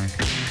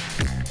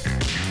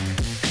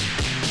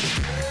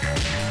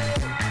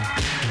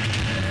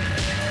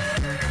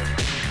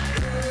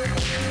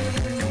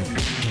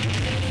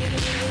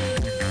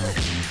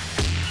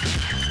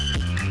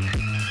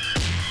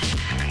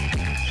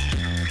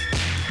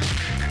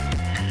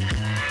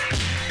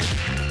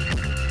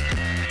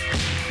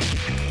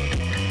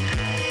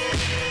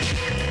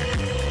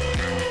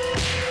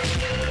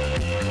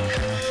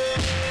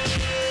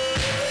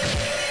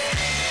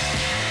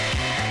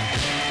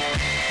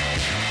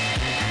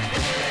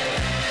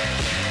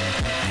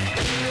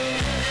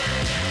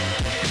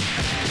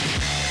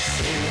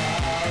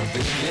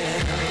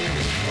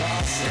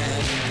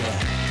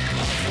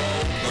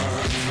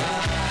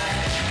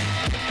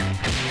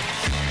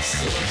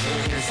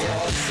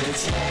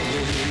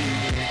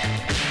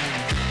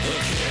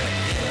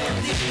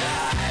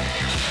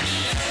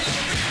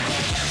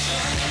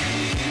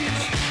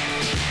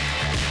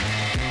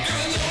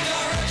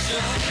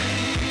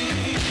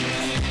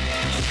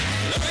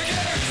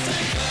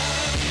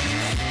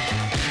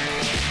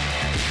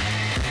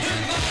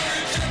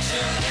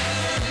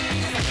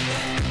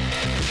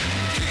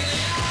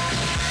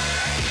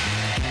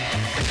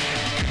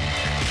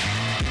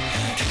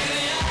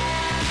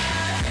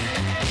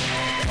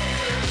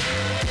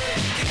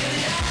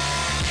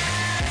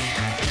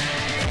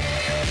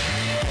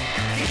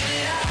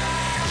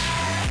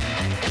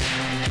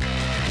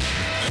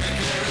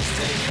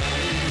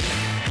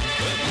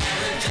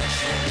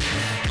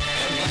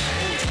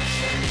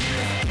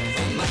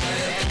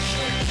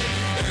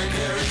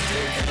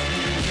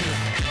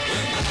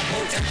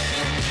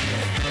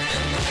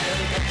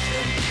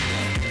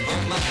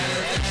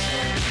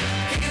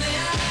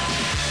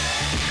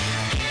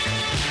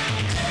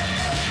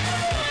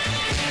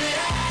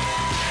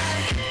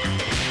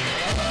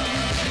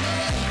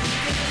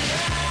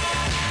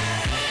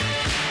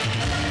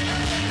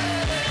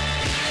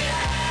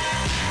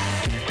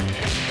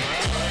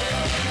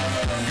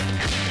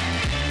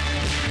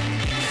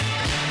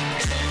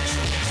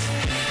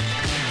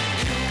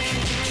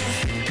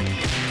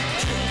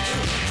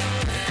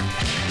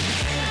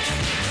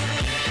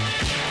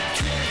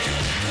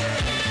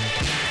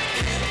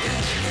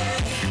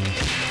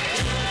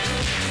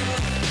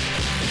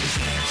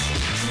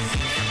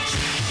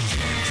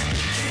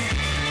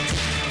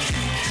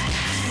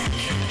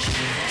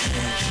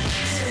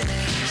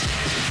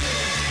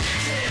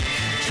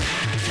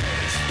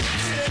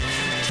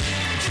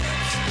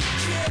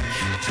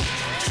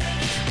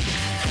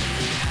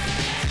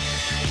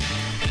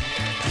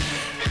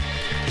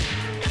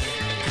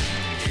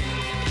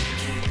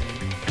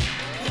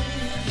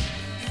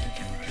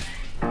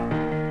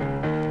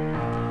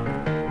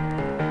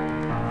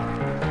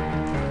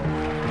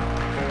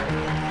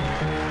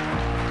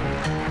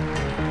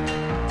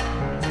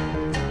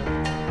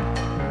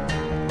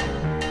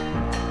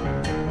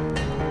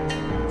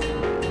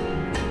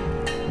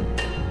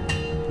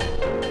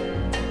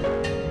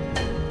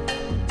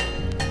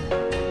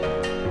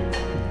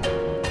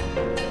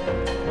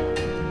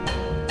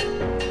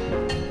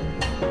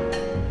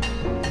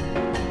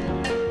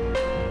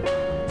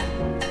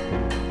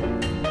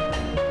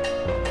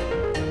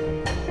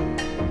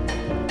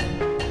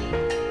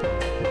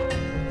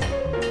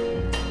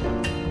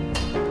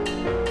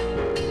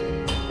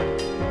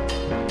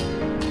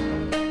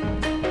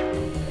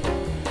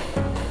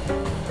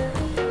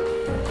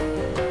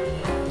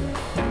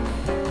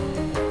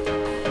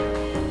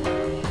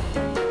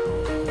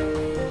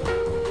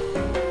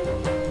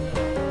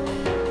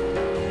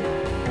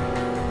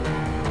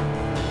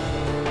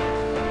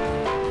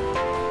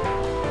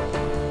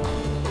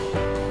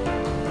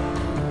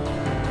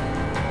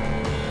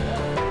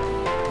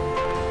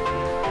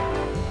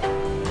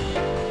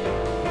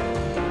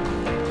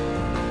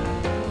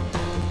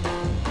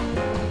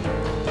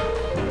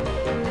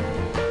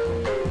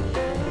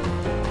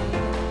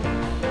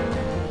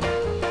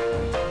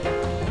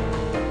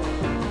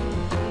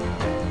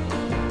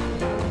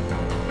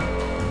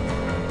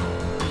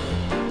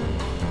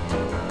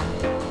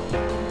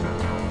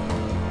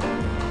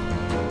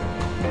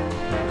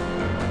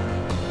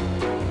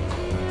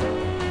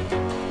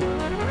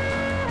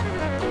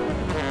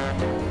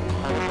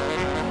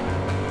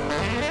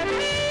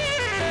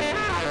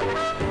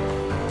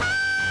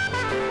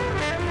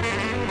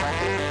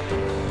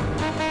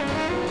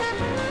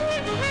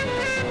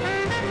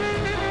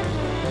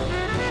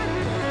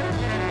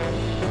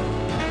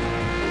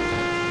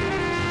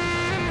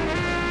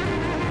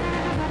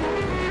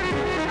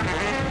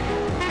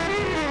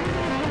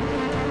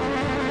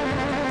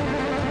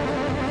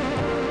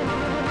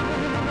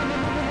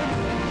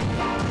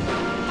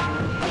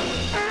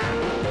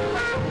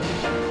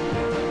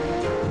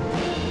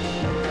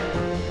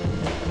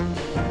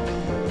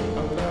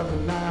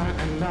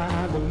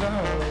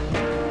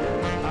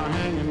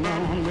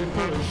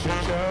 push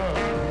and shove.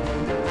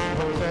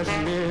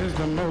 Possession is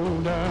the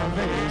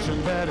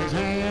motivation that is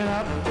hanging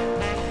up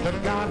the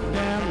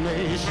goddamn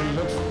nation.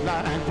 Looks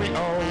like we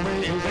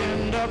always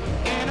end up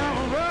in a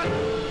rut.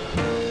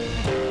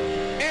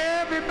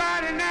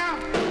 Everybody now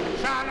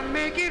trying to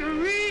make it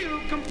real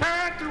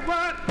compared to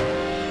what?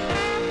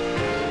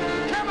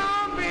 Come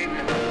on, baby.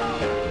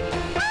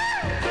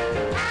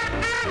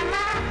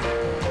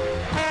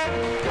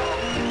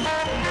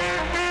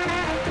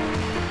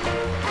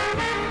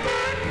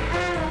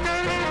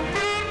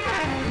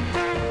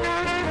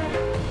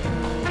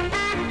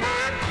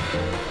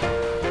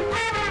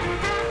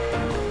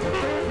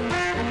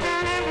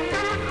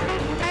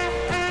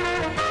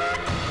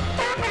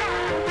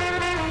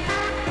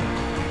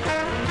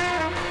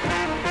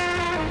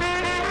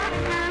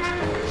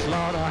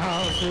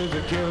 Slaughterhouses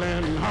are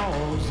killing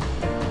hoes,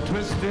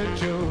 twisted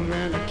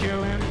children are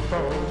killing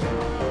folks,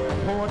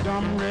 poor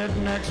dumb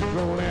rednecks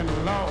rolling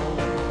low,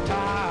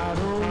 tired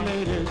old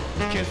ladies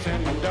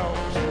kissing the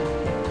doors.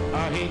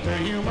 I hate the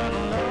human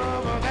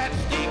love of that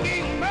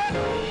stinking mud.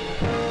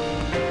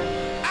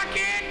 I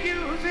can't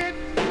use it,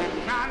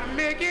 trying to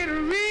make it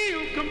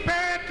real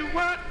compared to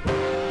what?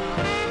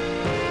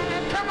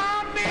 Come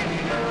on, baby.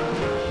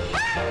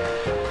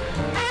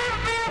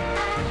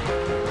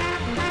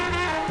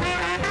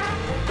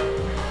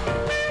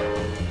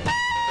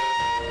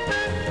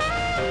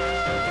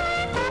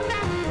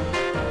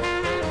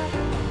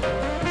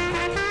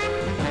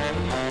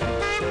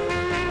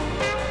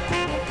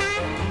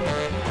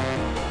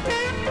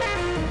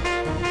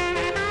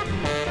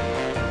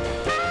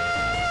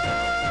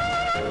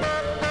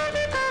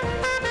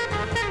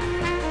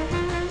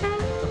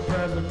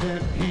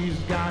 President, he's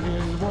got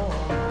his war.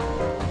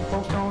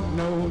 Folks don't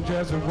know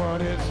just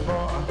what it's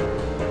for.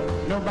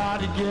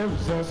 Nobody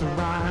gives us a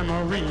rhyme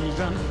or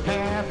reason.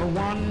 Half of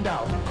one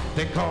doubt,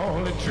 they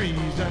call it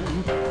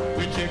treason.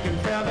 With chicken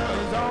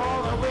feathers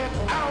all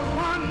without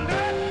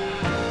wonder.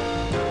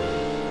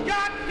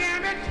 God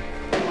damn it,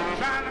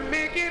 trying to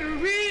make it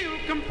real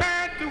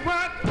compared to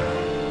what?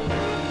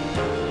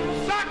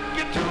 Suck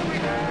it to me.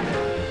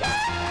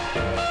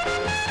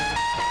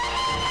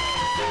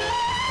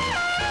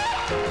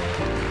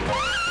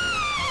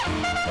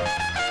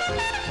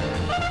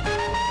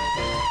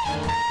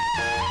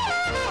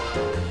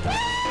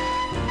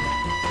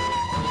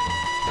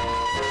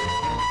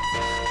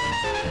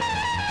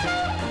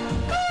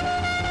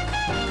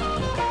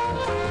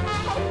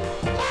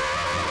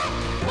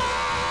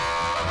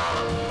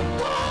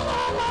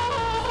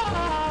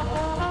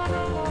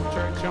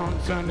 Church on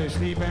Sunday,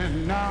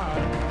 sleeping nod,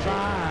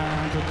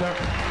 trying to duck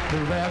the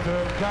wrath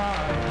of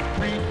God.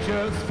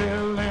 Preachers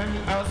filling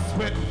us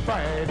with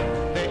fight.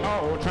 They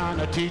all trying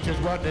to teach us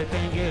what they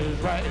think is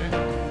right.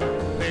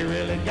 They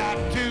really got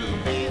to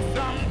be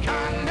some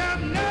kind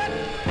of nut.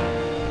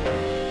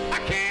 I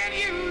can't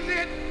use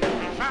it,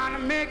 trying to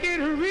make it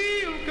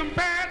real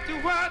compared to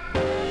what?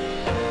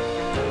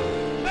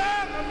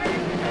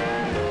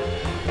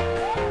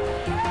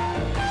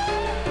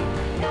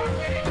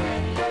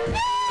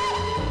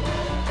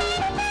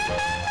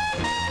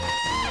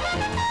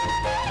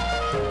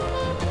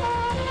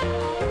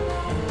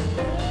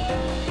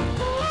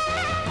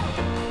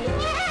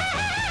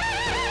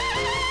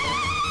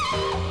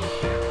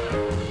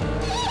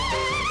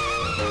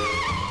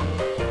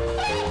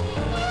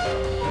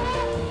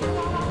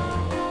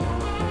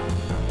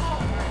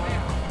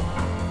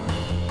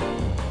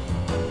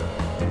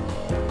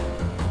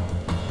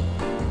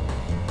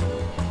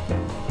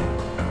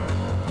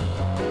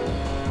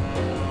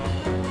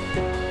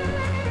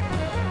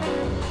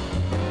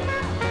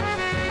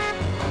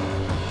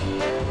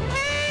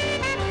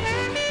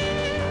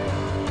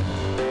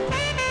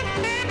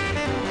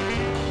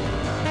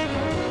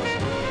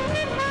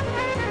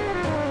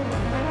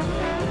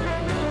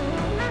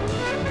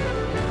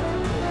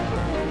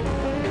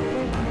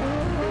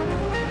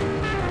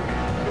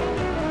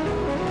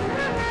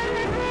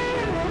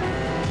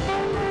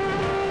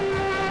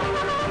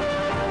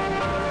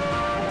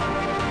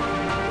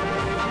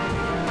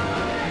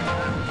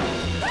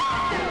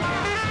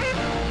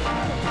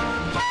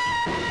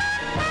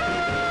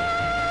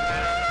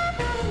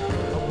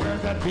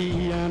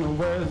 Bee and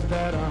where's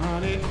that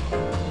honey?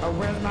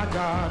 Where's my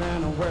God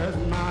and where's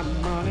my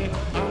money?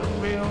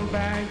 Unreal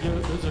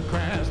values, a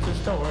crass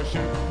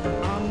distortion.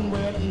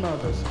 Unwed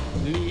mothers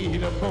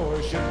need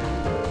abortion.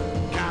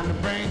 Kind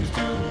of brings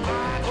to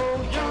my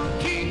old young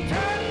King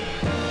Tut.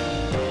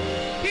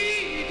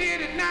 He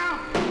did it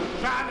now,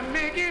 trying to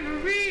make it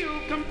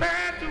real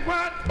compared to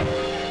what?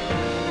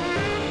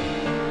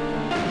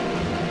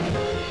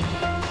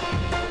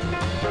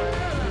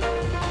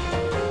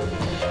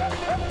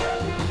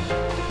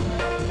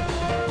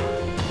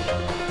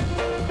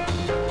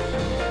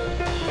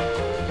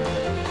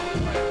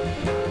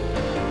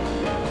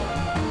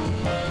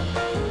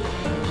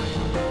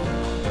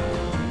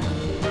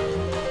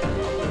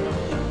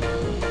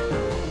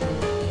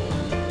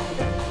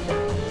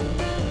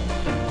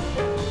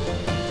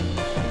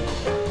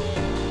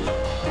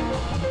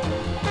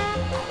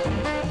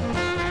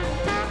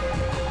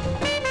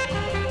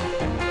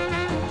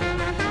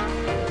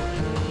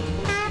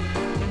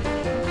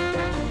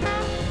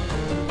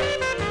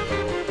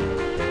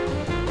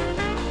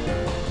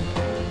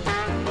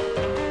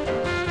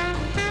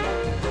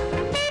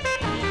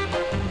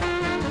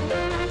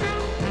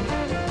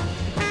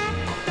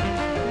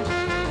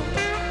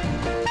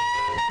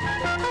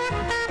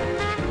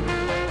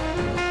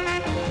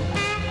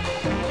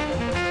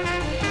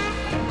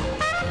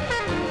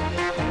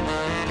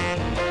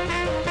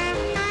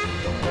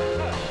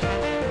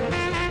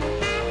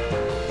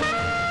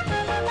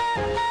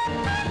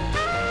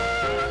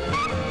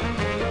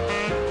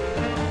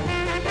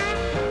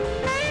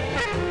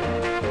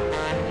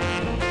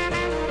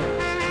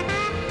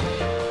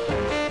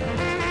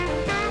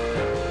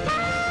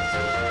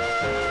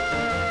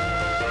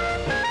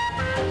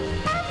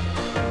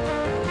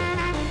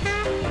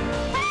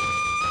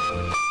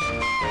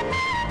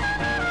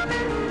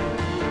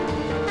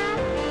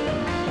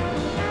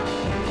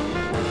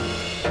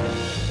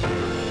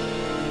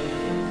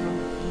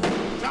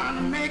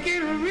 make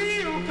it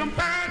real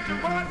compared to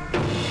what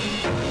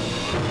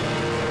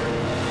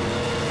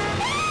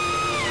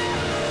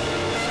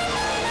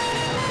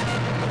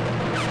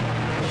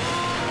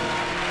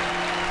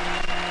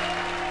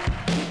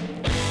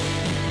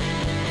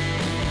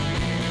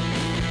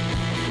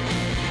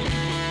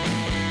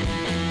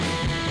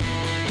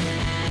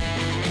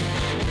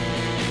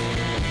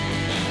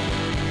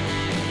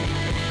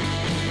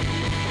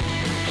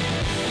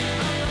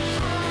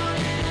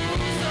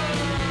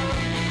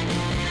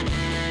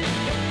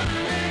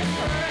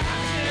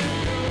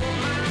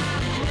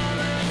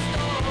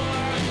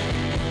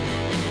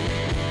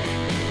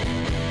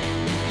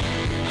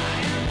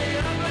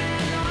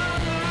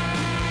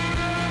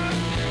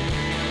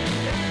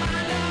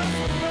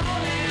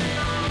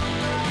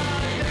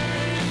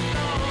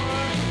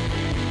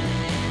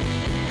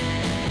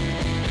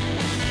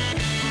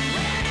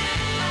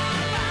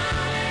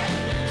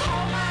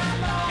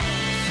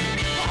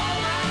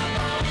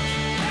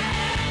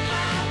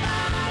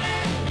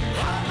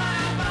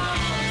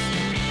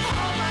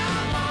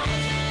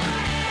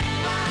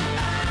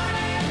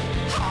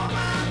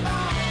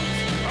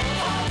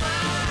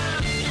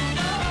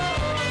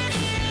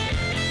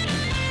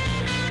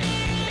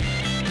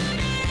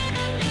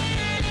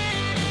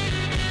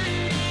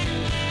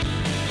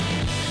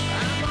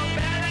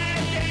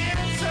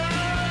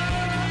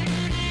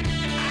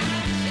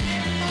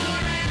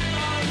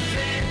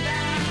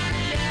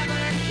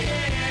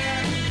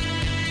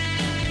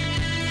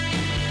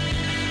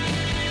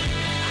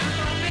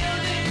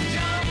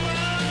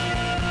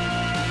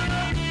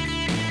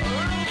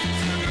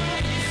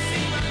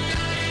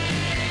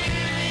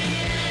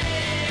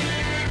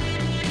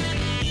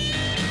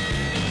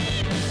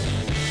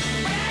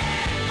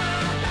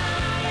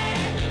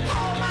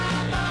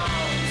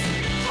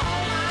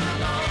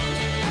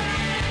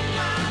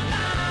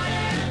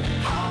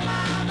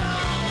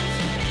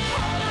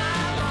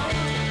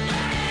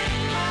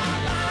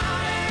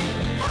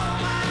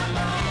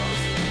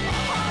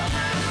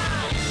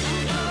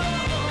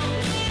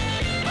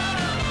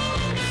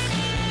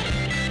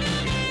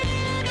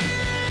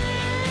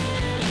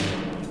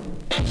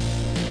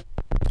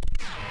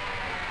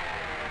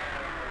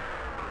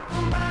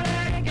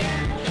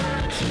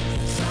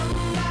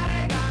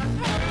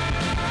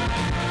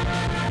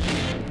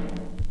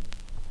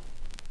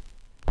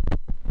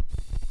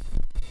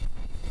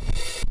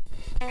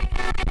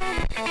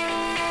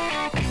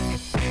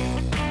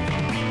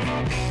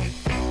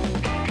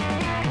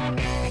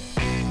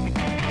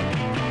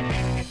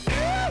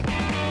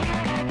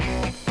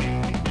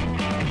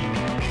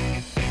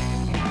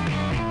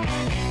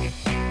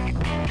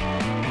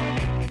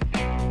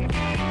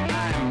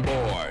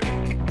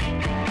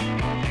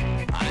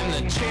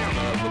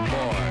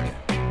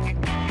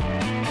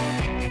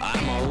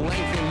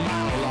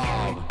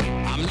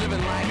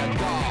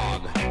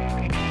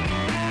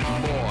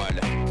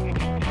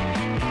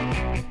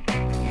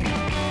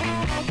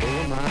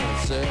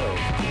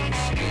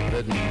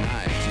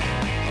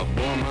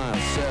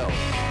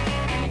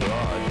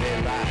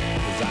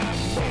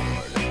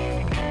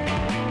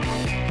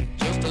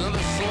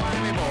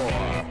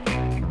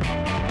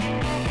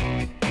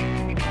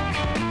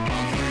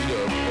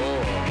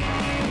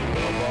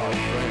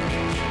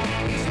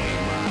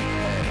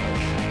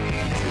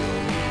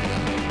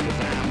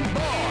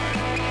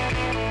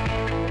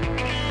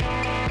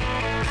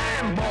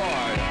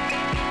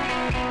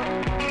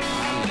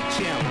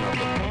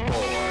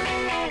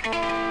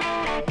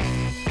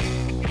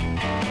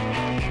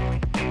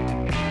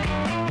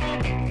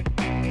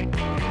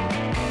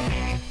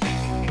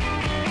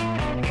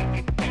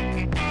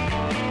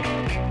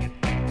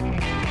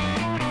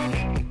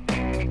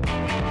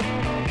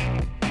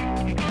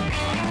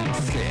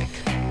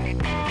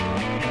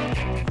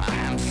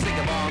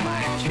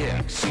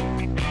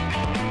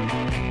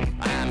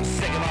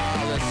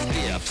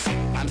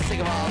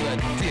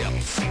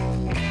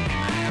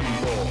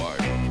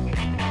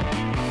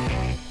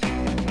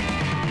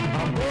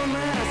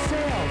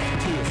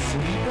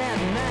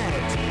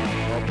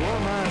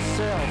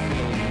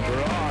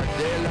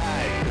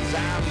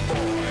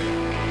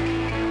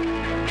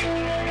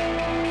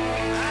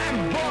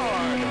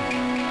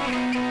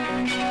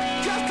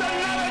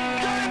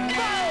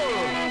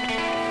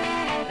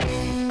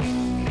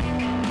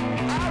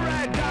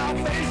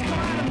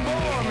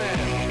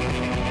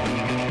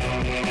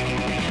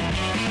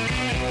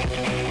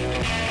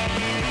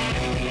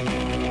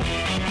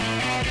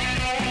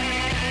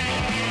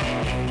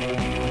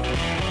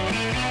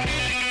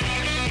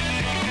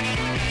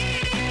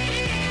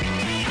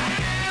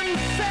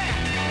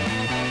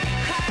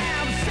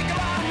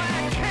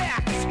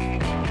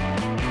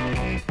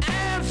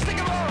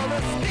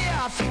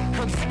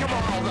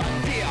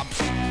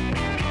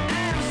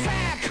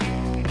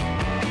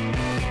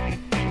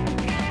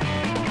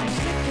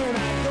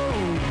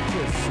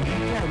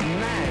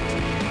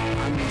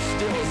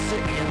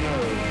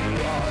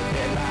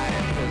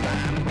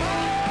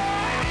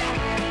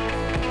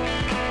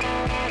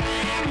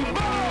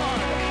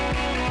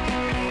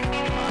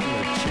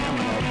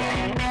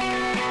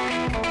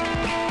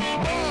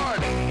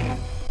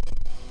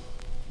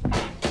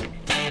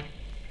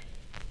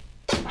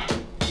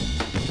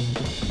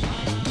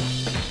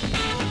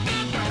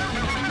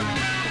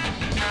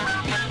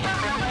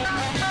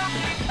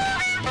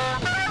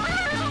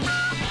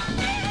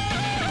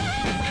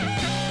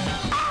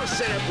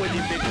set up with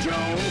you, Big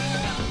Joan.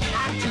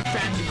 I'm too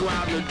fat to go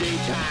out in the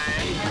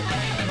daytime.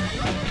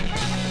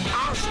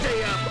 I'll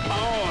stay up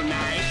all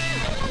night.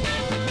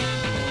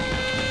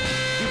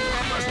 You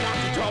promise not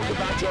to talk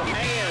about your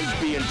hands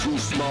being too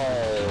small.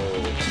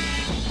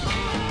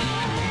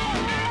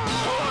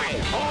 Hoy,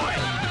 hoy!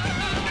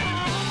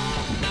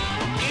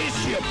 Is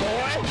you,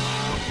 boy?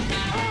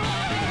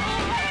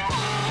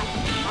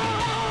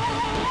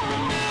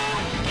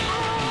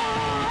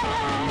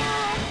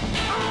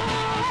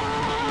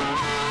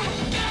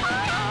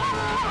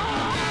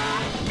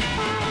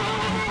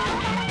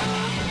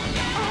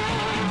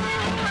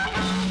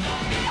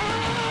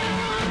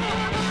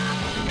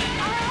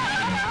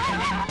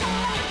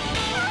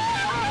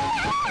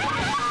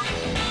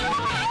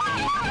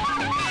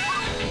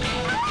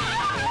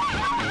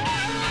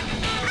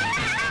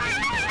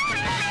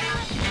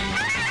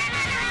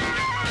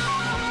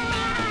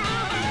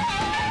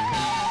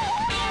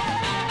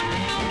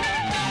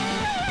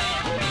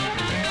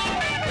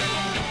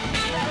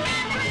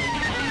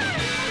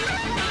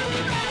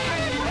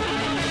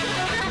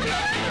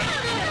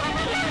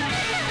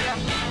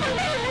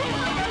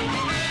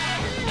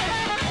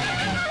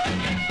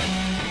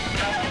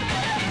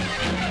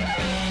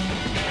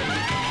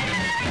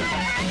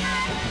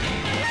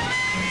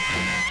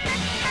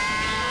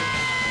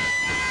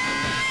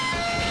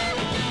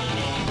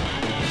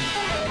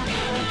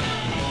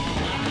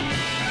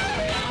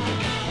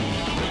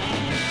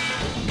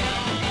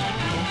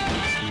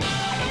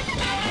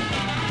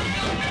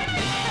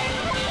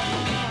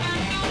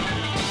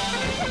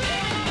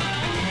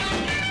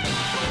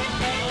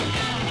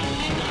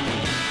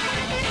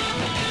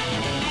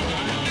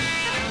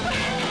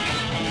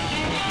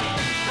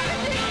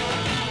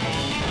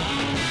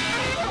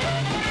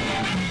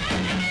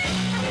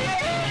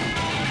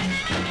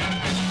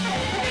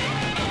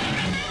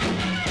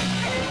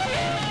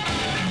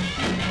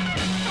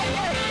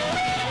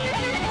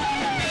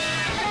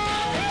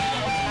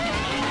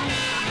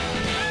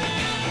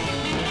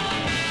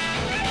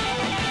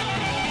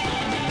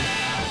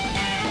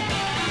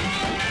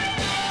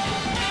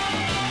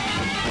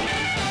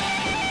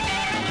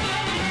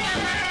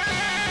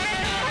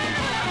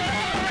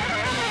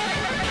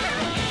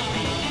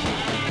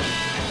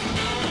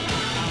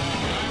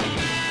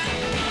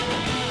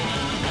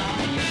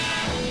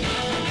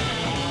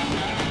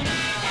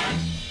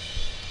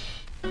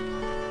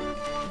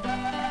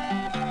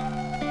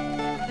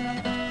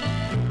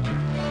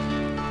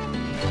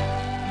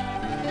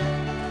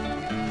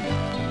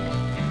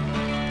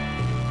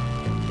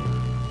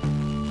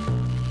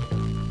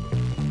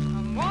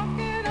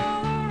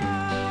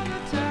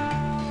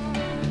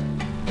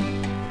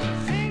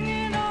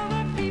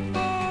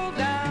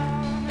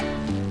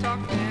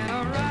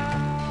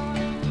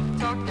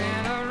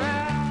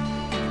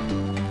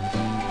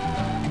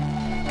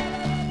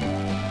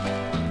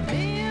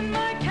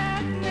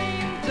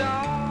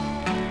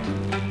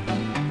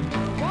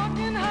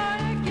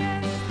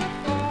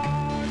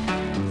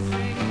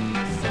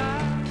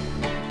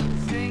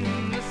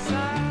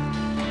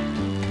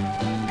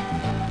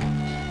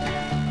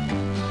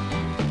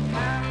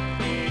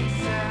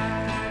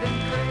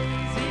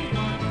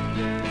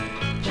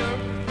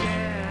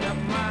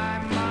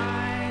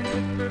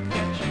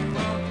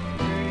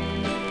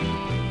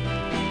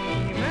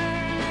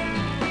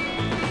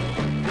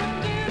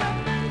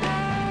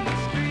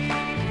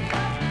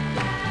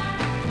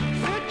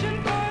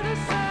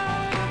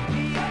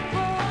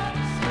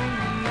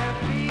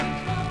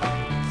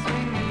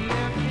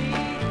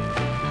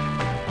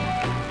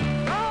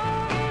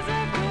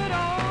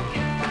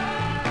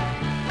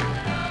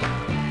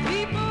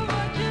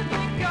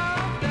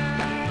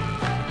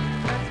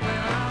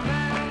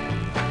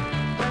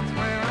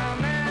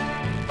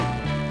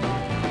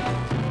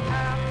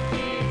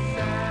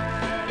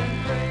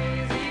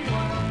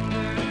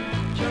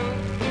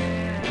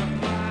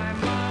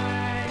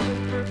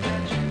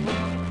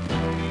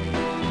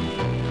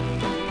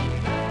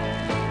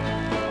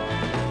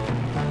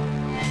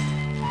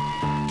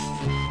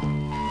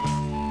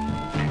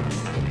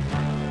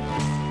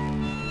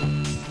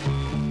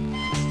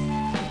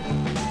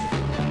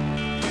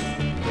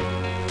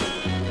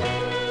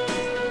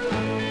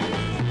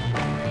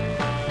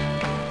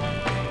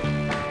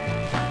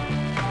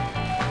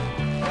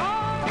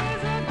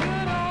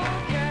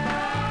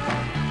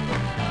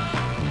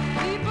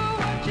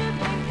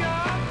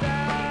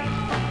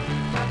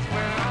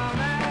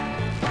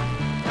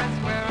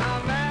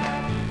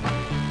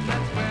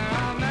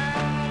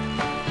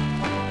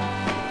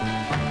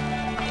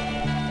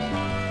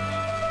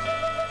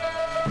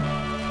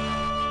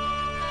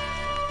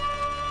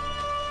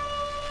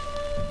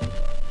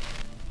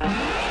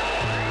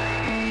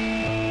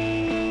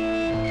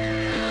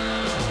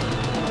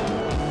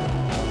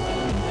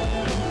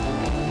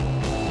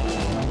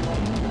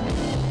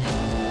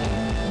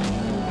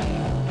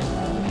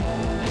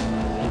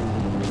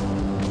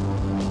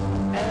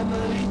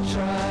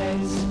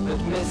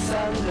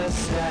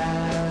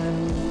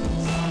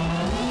 misunderstands.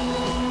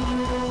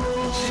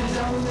 She's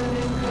often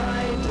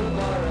inclined to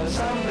borrow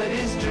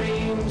somebody's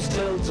dreams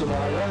till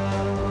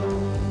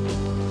tomorrow.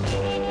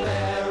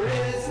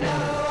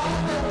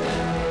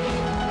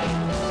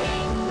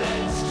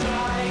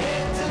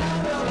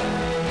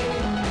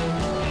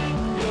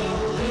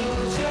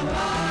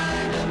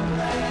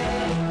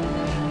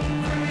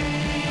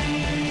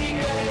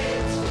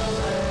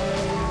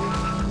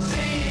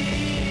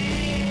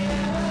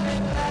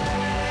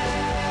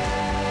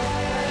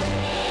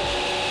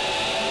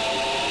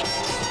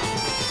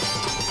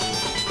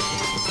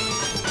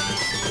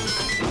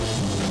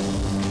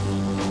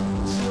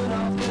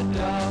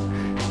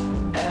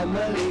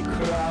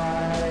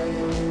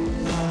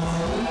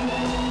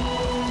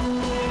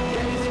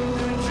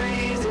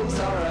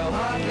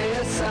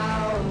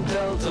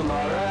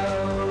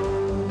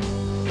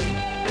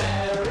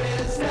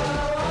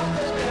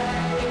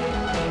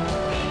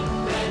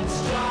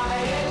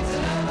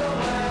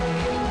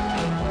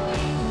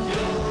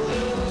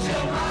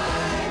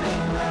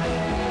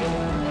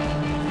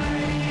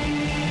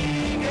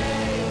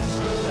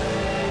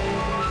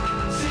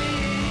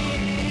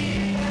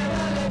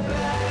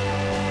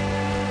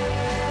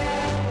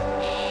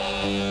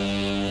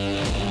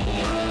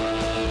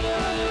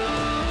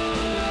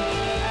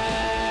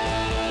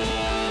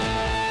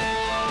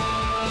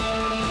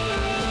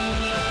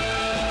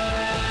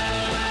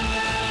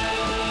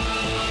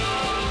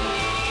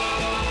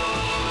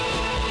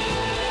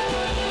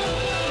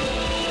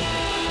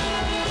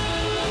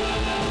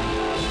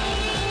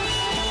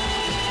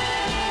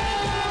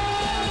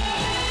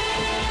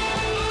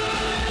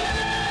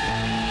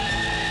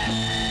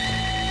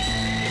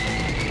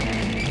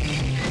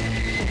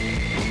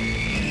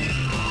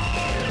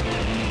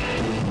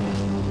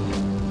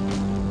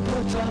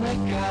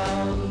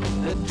 sound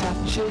that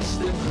touches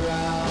the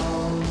ground.